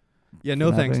Brandon. Yeah,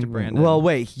 no for thanks to having me. Brandon. Well,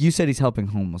 wait. You said he's helping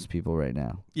homeless people right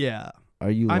now. Yeah. Are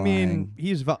you lying? I mean,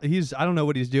 he's I don't know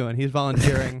what he's doing. He's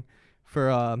volunteering for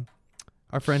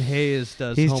our friend Hayes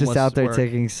does he's homeless just out there work.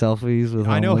 taking selfies with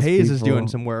I know homeless Hayes is people. doing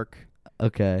some work,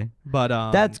 Okay.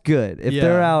 but That's good. If yeah.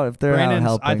 they're out Brandon's,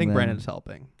 helping, I think then Brandon's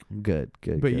helping. Good.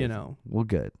 But good. you know, Well,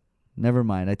 good. Never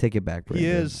mind. I take it back, Brandon. he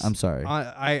is. I'm sorry.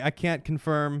 I can't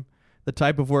confirm the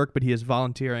type of work, but he is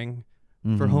volunteering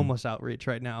for Mhm. homeless outreach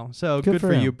right now. So Good good for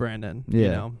for him. you, Brandon. Yeah. You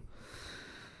know.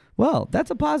 Well, that's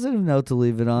a positive note to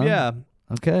leave it on. Yeah.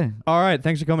 Okay. All right.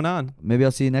 Thanks for coming on. Maybe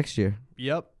I'll see you next year.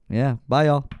 Yep. Yeah. Bye,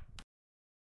 y'all.